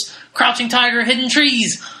 It's Crouching Tiger, Hidden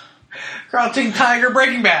Trees. Crouching Tiger,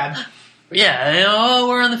 Breaking Bad. Yeah, you know,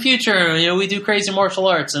 we're in the future. You know, we do crazy martial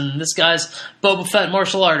arts, and this guy's Boba Fett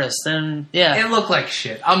martial artist, and yeah, it looked like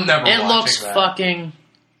shit. I'm never. It looks fucking.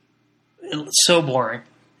 It's so boring.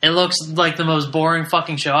 It looks like the most boring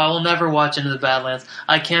fucking show. I will never watch Into the Badlands.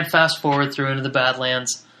 I can't fast forward through Into the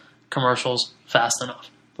Badlands commercials fast enough.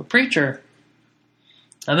 But Preacher,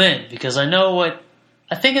 I'm in because I know what.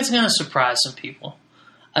 I think it's going to surprise some people.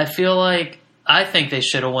 I think they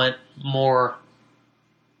should have went more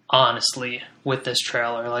honestly with this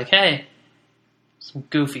trailer. Like, hey, some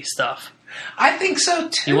goofy stuff. I think so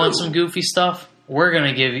too. You want some goofy stuff? We're going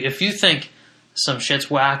to give you. If you think some shit's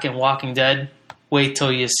whack in Walking Dead, wait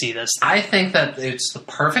till you see this thing. I think that it's the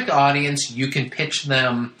perfect audience. You can pitch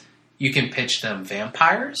them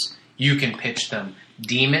vampires. You can pitch them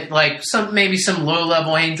demon, like maybe some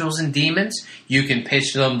low-level angels and demons. You can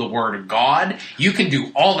pitch them the Word of God. You can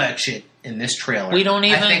do all that shit in this trailer. We don't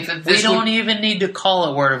even need to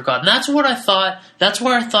call it Word of God. And that's what I thought. That's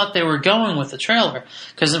where I thought they were going with the trailer.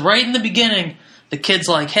 Because right in the beginning, the kid's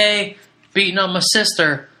like, "Hey, beating up my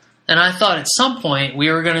sister." And I thought at some point we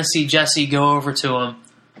were going to see Jesse go over to him.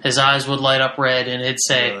 His eyes would light up red, and he'd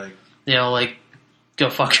say, "Go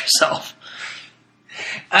fuck yourself."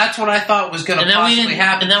 That's what I thought was going to possibly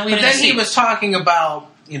happen. But then he was talking about,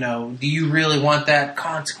 do you really want that?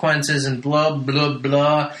 Consequences and blah, blah,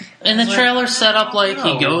 blah. And the trailer set up like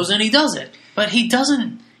he goes and he does it. But he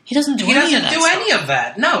doesn't do any of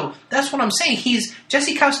that. No, that's what I'm saying.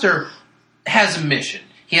 Jesse Custer has a mission.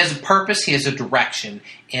 He has a purpose. He has a direction.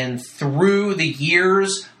 And through the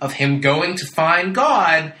years of him going to find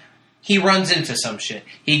God, he runs into some shit.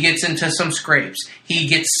 He gets into some scrapes. He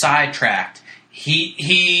gets sidetracked.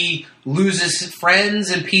 He loses friends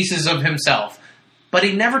and pieces of himself. But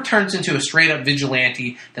he never turns into a straight-up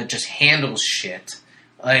vigilante that just handles shit.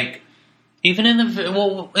 Like, even in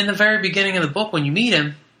the very beginning of the book, when you meet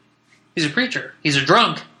him, he's a preacher. He's a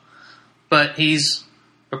drunk, but he's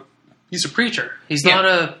a preacher. He's not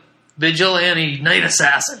a vigilante night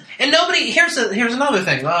assassin. And nobody... Here's another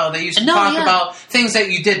thing. Oh, they used to talk about things that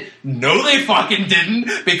you did. No, they fucking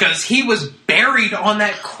didn't, because he was buried on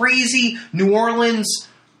that crazy New Orleans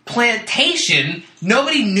plantation.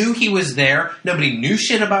 Nobody knew he was there. Nobody knew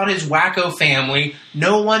shit about his wacko family.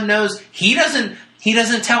 No one knows. He doesn't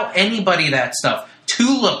tell anybody that stuff.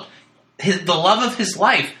 Tulip, the love of his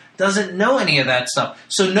life, doesn't know any of that stuff.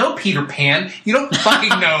 So no, Peter Pan, you don't fucking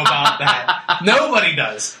know about that. Nobody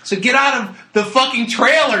does. So get out of the fucking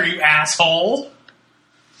trailer, you asshole.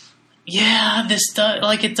 Yeah,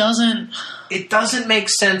 it doesn't... It doesn't make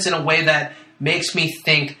sense in a way that makes me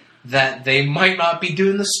think that they might not be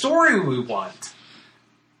doing the story we want.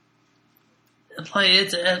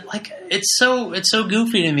 It's so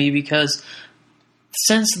goofy to me because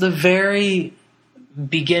since the very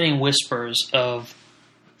beginning whispers of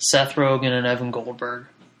Seth Rogen and Evan Goldberg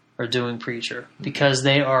are doing Preacher, because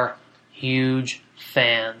they are huge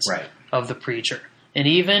fans of the Preacher, and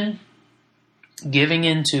even giving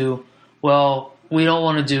into, well, we don't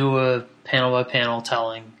want to do a panel by panel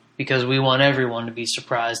telling because we want everyone to be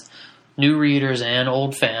surprised, new readers and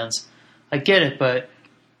old fans. I get it, but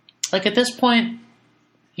at this point,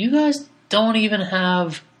 you guys don't even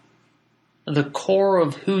have the core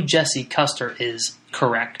of who Jesse Custer is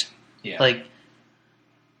correct. Yeah. Like,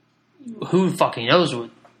 who fucking knows what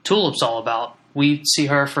Tulip's all about? We see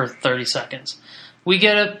her for 30 seconds. We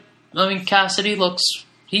get Cassidy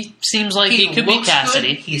he seems like he could be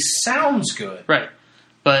Cassidy. Good. He sounds good. Right.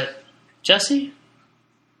 But Jesse?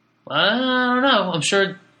 I don't know. I'm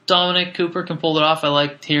sure Dominic Cooper can pull it off. I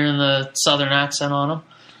liked hearing the southern accent on him.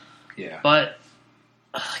 Yeah. But,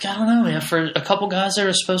 I don't know, man. For a couple guys that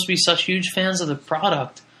are supposed to be such huge fans of the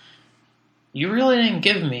product, you really didn't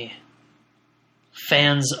give me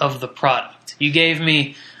fans of the product. You gave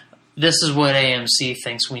me, this is what AMC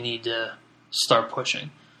thinks we need to start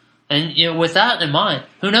pushing. And, with that in mind,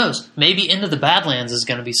 who knows? Maybe Into the Badlands is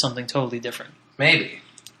going to be something totally different. Maybe.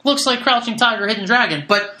 Looks like Crouching Tiger, Hidden Dragon,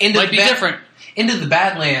 but might be different. Into the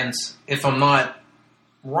Badlands, if I'm not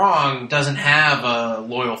wrong, doesn't have a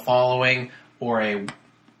loyal following or a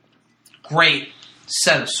great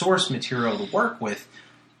set of source material to work with.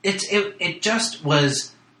 It just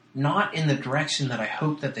was not in the direction that I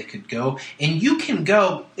hoped that they could go. And you can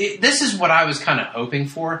go... this is what I was kind of hoping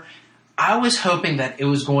for. I was hoping that it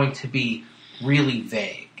was going to be really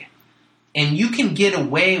vague. And you can get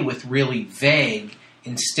away with really vague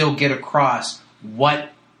and still get across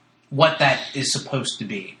what that is supposed to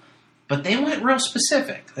be. But they went real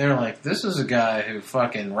specific. They're like, this is a guy who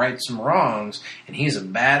fucking rights some wrongs, and he's a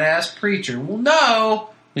badass preacher. Well, no!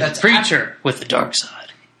 That's a preacher with the dark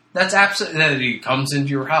side. That's absolutely... that he comes into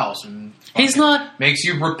your house and... he's not... makes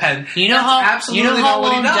you repent. You know That's how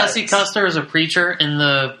long Jesse Custer is a preacher in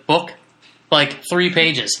the book? Like 3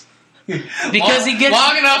 pages. Because he gets...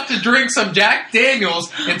 long enough to drink some Jack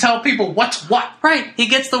Daniels and tell people what's what. Right. He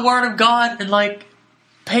gets the word of God in like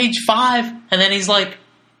page 5, and then he's like,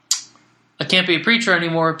 I can't be a preacher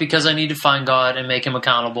anymore because I need to find God and make him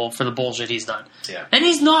accountable for the bullshit he's done. Yeah. And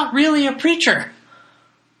he's not really a preacher.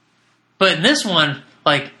 But in this one,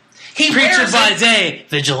 like, he preacher by day,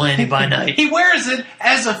 vigilante by night. He wears it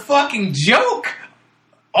as a fucking joke.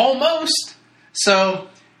 Almost. So,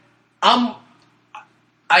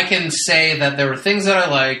 I can say that there were things that I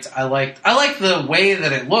liked. I liked the way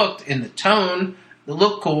that it looked in the tone. It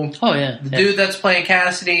looked cool. Oh, yeah. The dude that's playing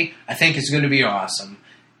Cassidy, I think is going to be awesome.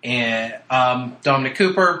 And Dominic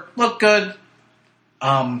Cooper looked good.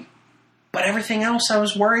 But everything else I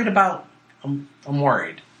was worried about. I'm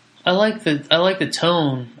worried. I like the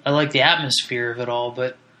tone. I like the atmosphere of it all,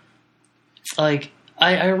 but like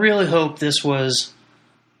I really hope this was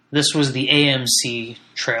the AMC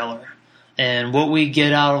trailer. And what we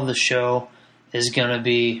get out of the show is gonna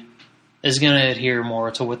adhere more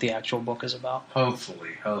to what the actual book is about.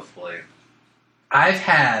 Hopefully. I've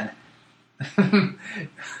had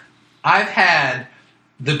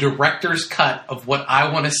the director's cut of what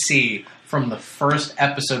I want to see from the first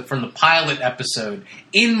episode, from the pilot episode,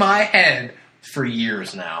 in my head for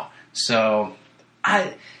years now. So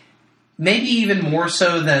maybe even more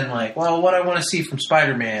so than like, well, what I want to see from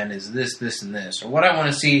Spider-Man is this, this, and this. Or what I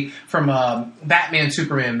want to see from a Batman,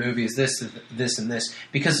 Superman movie is this, and this.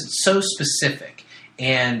 Because it's so specific.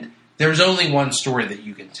 And there's only one story that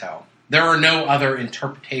you can tell. There are no other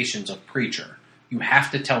interpretations of Preacher. You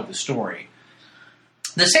have to tell the story.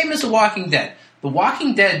 The same as The Walking Dead. The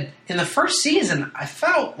Walking Dead, in the first season, I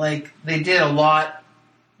felt like they did a lot.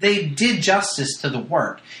 They did justice to the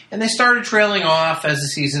work. And they started trailing off as the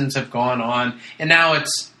seasons have gone on. And now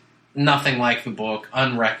it's nothing like the book,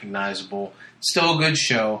 unrecognizable. Still a good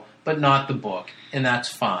show, but not the book. And that's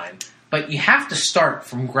fine. But you have to start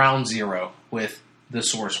from ground zero with the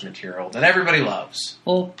source material that everybody loves.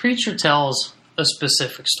 Well, Preacher tells a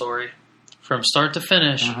specific story. From start to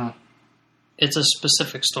finish, It's a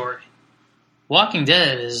specific story. Walking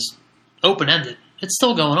Dead is open-ended. It's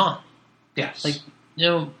still going on. Yes. Like,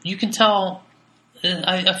 you can tell.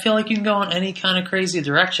 I feel like you can go in any kind of crazy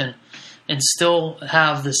direction and still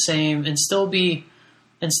have the same, and still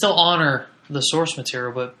honor the source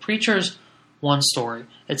material. But Preacher's one story.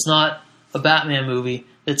 It's not a Batman movie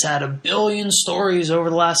that's had 1 billion stories over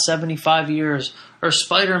the last 75 years, or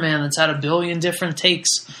Spider-Man that's had 1 billion different takes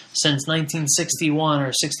since 1961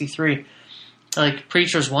 or 63. Like,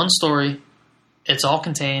 Preacher's one story. It's all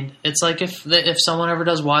contained. It's like if someone ever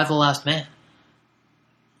does Y the Last Man.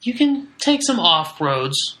 You can take some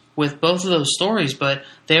off-roads with both of those stories, but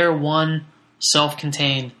they're one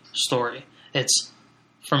self-contained story. It's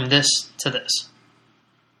from this to this.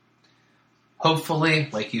 Hopefully,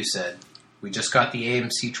 like you said, we just got the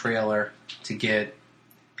AMC trailer to get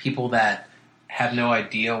people that have no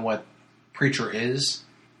idea what Preacher is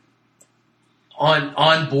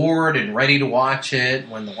on board and ready to watch it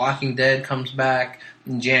when The Walking Dead comes back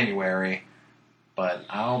in January. but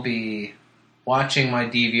I'll be watching my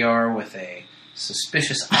DVR with a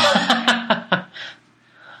suspicious eye.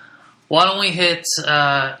 Why don't we hit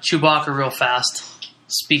Chewbacca real fast?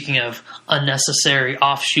 Speaking of unnecessary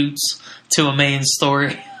offshoots to a main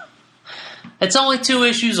story. It's only 2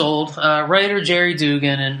 issues old. Writer Jerry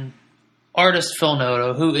Dugan and artist Phil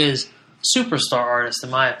Noto, who is a superstar artist in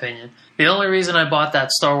my opinion. The only reason I bought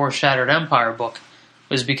that Star Wars Shattered Empire book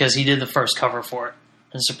was because he did the first cover for it.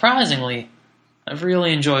 And surprisingly, I've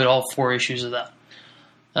really enjoyed all 4 issues of that.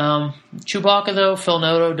 Chewbacca, though, Phil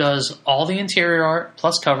Noto does all the interior art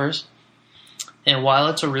plus covers. And while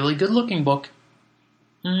it's a really good-looking book,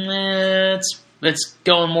 it's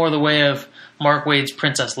going more the way of Mark Waid's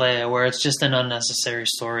Princess Leia, where it's just an unnecessary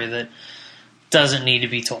story that doesn't need to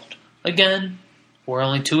be told. Again, we're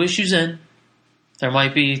only 2 issues in. There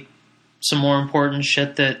might be some more important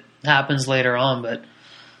shit that happens later on, but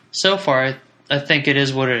so far, I think it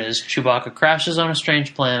is what it is. Chewbacca crashes on a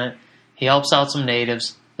strange planet, he helps out some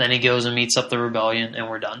natives, then he goes and meets up the rebellion, and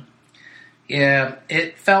we're done. Yeah,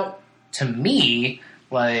 it felt to me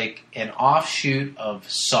like an offshoot of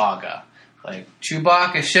Saga. Like,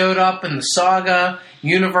 Chewbacca showed up in the Saga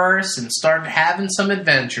universe and started having some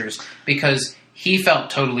adventures because he felt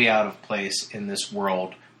totally out of place in this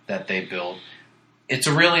world that they built. It's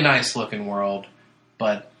a really nice looking world,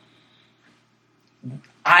 but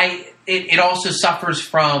it also suffers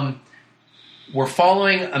from, we're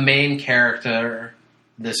following a main character,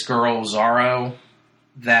 this girl Zaro,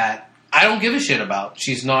 that I don't give a shit about.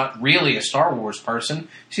 She's not really a Star Wars person.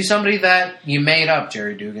 She's somebody that you made up,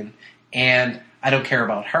 Jerry Dugan. And I don't care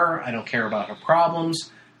about her. I don't care about her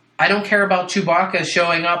problems. I don't care about Chewbacca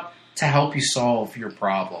showing up to help you solve your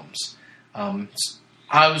problems. I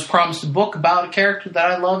was promised a book about a character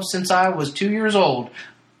that I loved since I was 2 years old.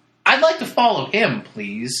 I'd like to follow him,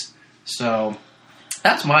 please. So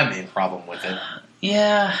that's my main problem with it.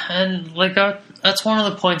 Yeah, and like that's one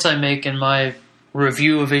of the points I make in my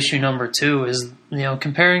review of issue number 2 is,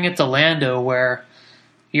 comparing it to Lando, where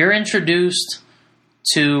you're introduced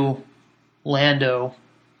to Lando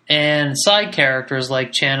and side characters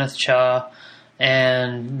like Chanith Cha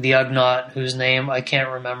and the Ugnaught, whose name I can't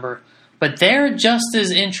remember, but they're just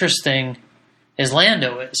as interesting as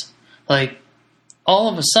Lando is. Like,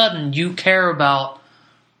 all of a sudden, you care about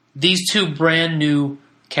these 2 brand new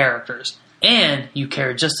characters, and you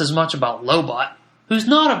care just as much about Lobot, who's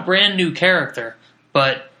not a brand new character,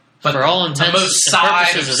 but for all intents and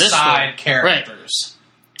purposes of this story, characters.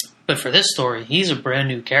 Right. But for this story, he's a brand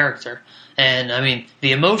new character. And, I mean,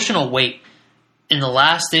 the emotional weight in the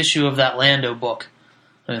last issue of that Lando book,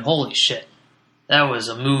 I mean, holy shit. That was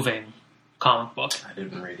a moving comic book. I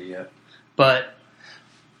didn't read it yet. But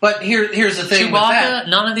here's the thing Chewbacca, with that.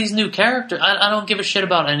 None of these new characters, I don't give a shit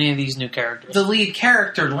about any of these new characters. The lead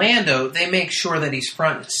character, Lando, they make sure that he's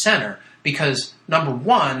front and center because, number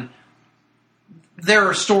one, there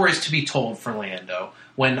are stories to be told for Lando.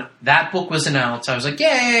 When that book was announced, I was like,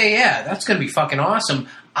 yeah, that's going to be fucking awesome.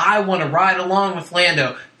 I want to ride along with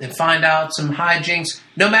Lando and find out some hijinks.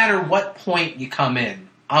 No matter what point you come in,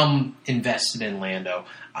 I'm invested in Lando.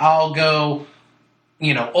 I'll go,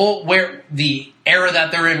 where the era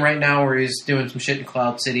that they're in right now where he's doing some shit in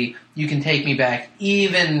Cloud City, you can take me back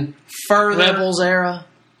even further. Rebels era.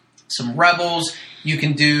 Some Rebels. You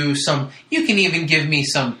can even give me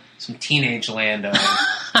some teenage Lando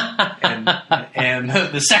and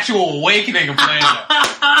the sexual awakening of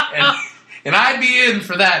Lando. And I'd be in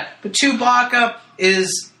for that. But Chewbacca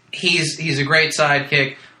he's a great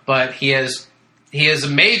sidekick, but he has a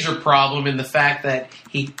major problem in the fact that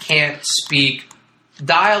he can't speak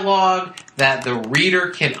dialogue that the reader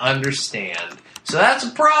can understand. So that's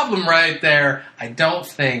a problem right there. I don't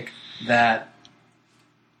think that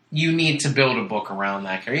you need to build a book around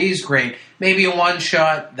that character. He's great. Maybe a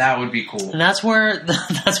one-shot, that would be cool. And that's where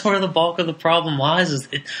the bulk of the problem lies, is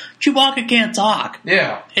that Chewbacca can't talk.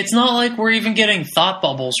 Yeah. It's not like we're even getting thought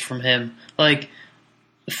bubbles from him. Like,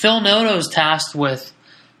 Phil Noto's tasked with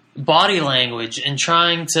body language and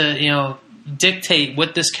trying to, dictate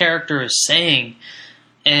what this character is saying.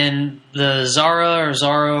 And the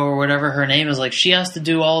Zaro or whatever her name is, like, she has to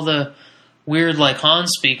do all the weird, like, Han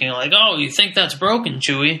speaking, like, oh, you think that's broken,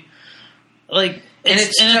 Chewie? Like,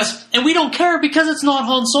 and we don't care because it's not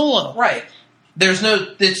Han Solo. Right.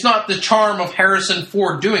 It's not the charm of Harrison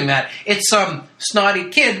Ford doing that. It's some snotty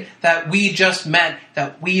kid that we just met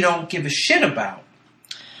that we don't give a shit about.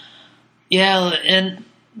 Yeah, and,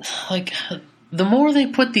 like, the more they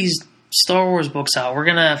put these Star Wars books out, we're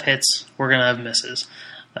going to have hits, we're going to have misses.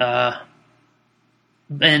 And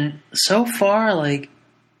so far, like,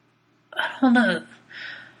 I don't know.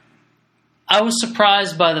 I was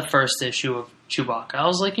surprised by the first issue of Chewbacca. I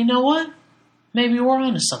was like, you know what? Maybe we're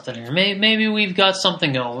onto something here. Maybe we've got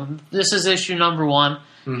something going. This is issue number 1.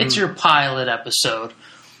 Mm-hmm. It's your pilot episode.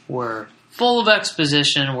 We're full of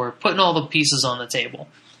exposition. We're putting all the pieces on the table.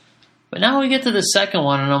 But now we get to the second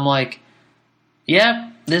one, and I'm like,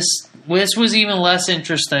 yeah, this was even less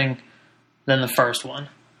interesting than the first one.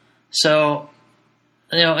 So,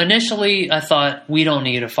 initially I thought, we don't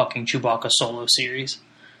need a fucking Chewbacca solo series.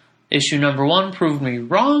 Issue number 1 proved me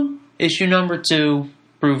wrong. Issue number 2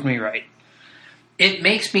 proved me right. It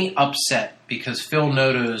makes me upset because Phil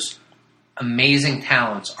Noto's amazing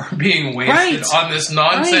talents are being wasted on this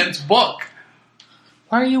nonsense book.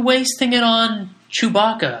 Why are you wasting it on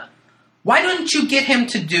Chewbacca? Why don't you get him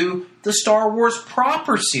to do the Star Wars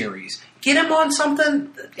proper series? Get him on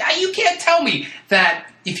something. You can't tell me that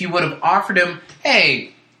if you would have offered him,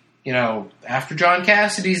 hey, after John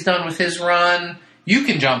Cassidy's done with his run, you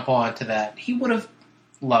can jump on to that. He would have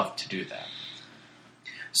loved to do that.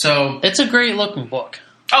 So it's a great looking book.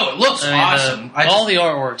 Oh, it looks awesome. All the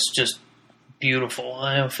artwork's just beautiful.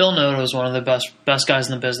 Phil Noto is one of the best guys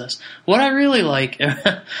in the business. What I really like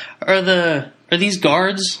are these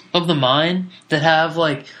guards of the mine that have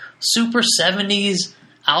like super 70s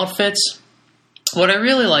outfits. What I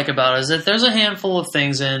really like about it is that there's a handful of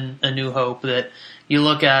things in A New Hope that you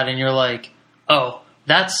look at and you're like, oh,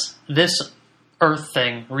 that's this Earth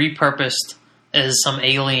thing repurposed as some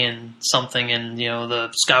alien something in,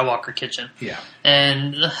 the Skywalker kitchen. Yeah.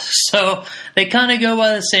 And so they kind of go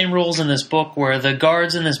by the same rules in this book where the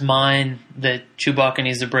guards in this mine that Chewbacca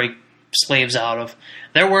needs to break slaves out of,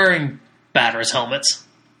 they're wearing batter's helmets.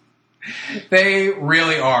 They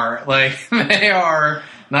really are. They are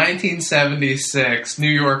 1976 New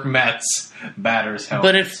York Mets batter's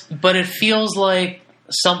helmets. But it feels like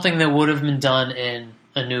something that would have been done in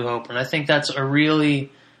A New Hope, and I think that's a really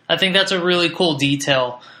cool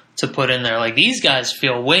detail to put in there. Like, these guys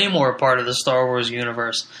feel way more a part of the Star Wars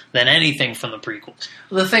universe than anything from the prequels.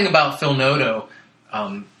 The thing about Phil Noto,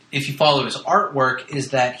 if you follow his artwork, is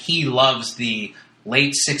that he loves the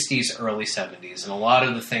late 60s, early 70s, and a lot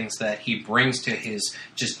of the things that he brings to his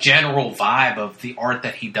just general vibe of the art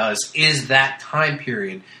that he does is that time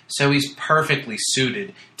period. So he's perfectly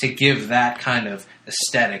suited to give that kind of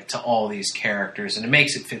aesthetic to all these characters, and it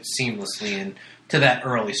makes it fit seamlessly in to that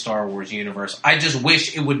early Star Wars universe. I just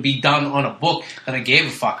wish it would be done on a book that I gave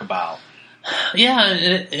a fuck about. Yeah,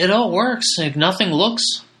 it all works. Like, nothing looks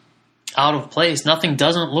out of place. Nothing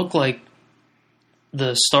doesn't look like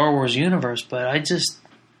the Star Wars universe, but I just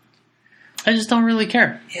don't really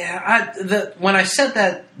care. Yeah, when I said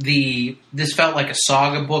that this felt like a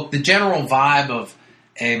saga book, the general vibe of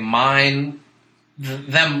a mine,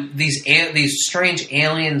 these strange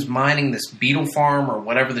aliens mining this beetle farm or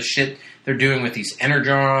whatever the shit they're doing with these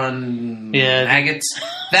energon maggots,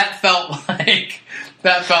 that felt like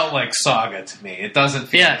saga to me. It doesn't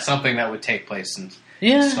feel like something that would take place in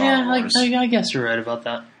Star Wars. I guess you're right about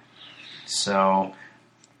that. So,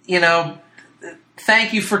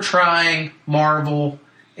 thank you for trying Marvel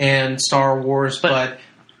and Star Wars, but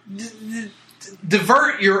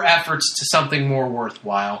divert your efforts to something more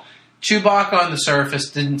worthwhile. Chewbacca on the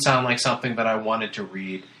surface didn't sound like something that I wanted to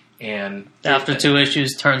read. And after 2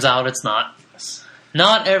 issues, turns out it's not.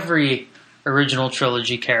 Not every original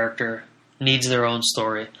trilogy character needs their own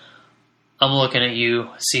story. I'm looking at you,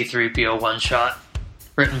 C-3PO one-shot,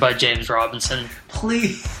 written by James Robinson.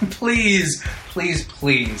 Please,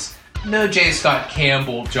 no J. Scott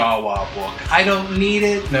Campbell Jawa book. I don't need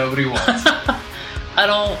it. Nobody wants it.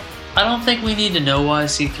 I don't think we need to know why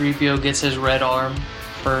C-3PO gets his red arm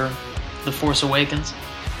for The Force Awakens.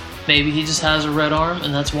 Maybe he just has a red arm,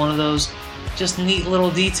 and that's one of those just neat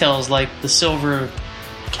little details, like the silver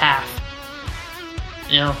calf.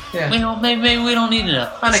 Maybe we don't need to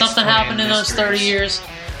know. Something happened in those 30 years.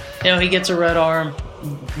 He gets a red arm.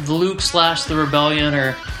 Luke / the rebellion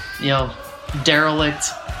are, derelict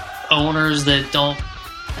owners that don't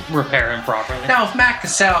repair him properly. Now, if Matt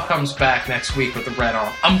Cassell comes back next week with a red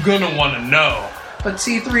arm, I'm gonna want to know. But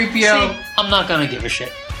C-3PO, I'm not gonna give a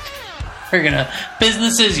shit. We're gonna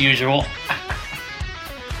business as usual.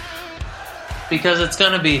 Because it's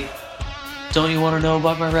gonna be, don't you want to know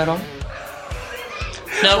about my red arm?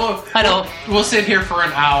 No, I don't. We'll sit here for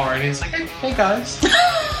an hour and he's like, hey guys.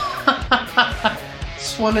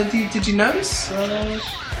 Just wanted to, did you notice?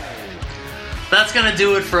 That's gonna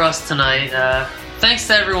do it for us tonight. Thanks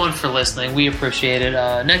to everyone for listening. We appreciate it.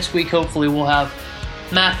 Next week, hopefully, we'll have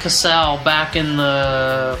Matt Cassell back in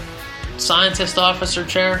the scientist officer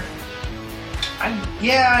chair.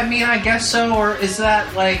 I guess so. Or is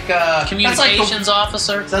that like communications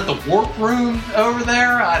officer? Is that the warp room over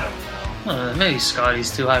there? I don't know. Maybe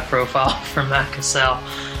Scotty's too high profile for Matt Cassell.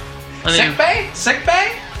 Sick bay? Sick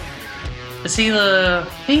bay? Is he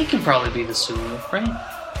he can probably be the Sulu, right?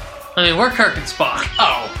 I mean, we're Kirk and Spock.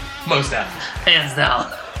 Oh, most definitely. Hands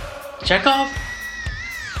down. Chekhov?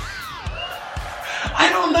 I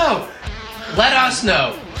don't know. Let us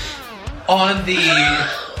know on the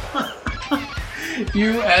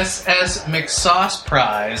USS McSauce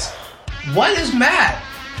Prize. What is Matt?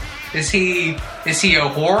 Is he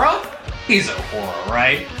Uhura? He's Uhura,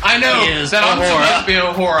 right? I know He is that I'm Uhura. supposed to be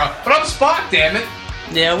Uhura, but I'm Spock, damn it.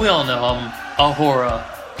 Yeah, we all know I'm Uhura,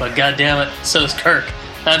 but goddammit, so's Kirk.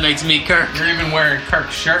 That makes me Kirk. You're even wearing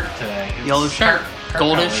Kirk's shirt today. It's Yellow shirt, Kirk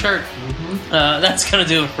golden colored. shirt. That's gonna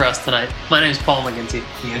do it for us tonight. My name's Paul McGinty.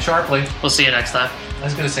 Ian Sharpley. We'll see you next time. I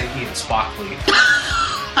was going to say Ian Spockley.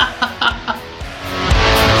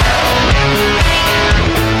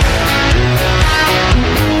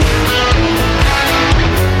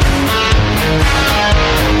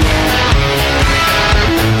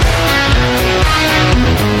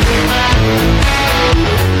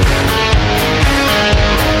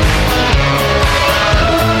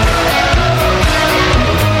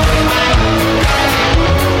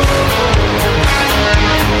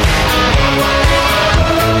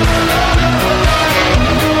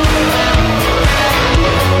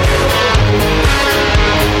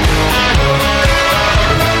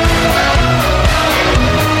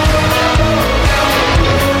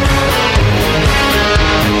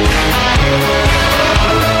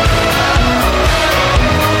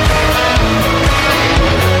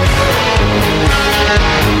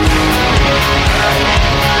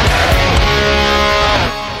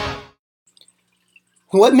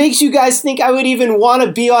 What makes you guys think I would even want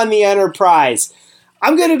to be on the Enterprise?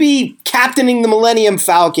 I'm going to be captaining the Millennium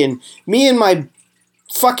Falcon. Me and my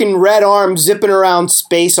fucking red arm zipping around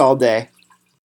space all day.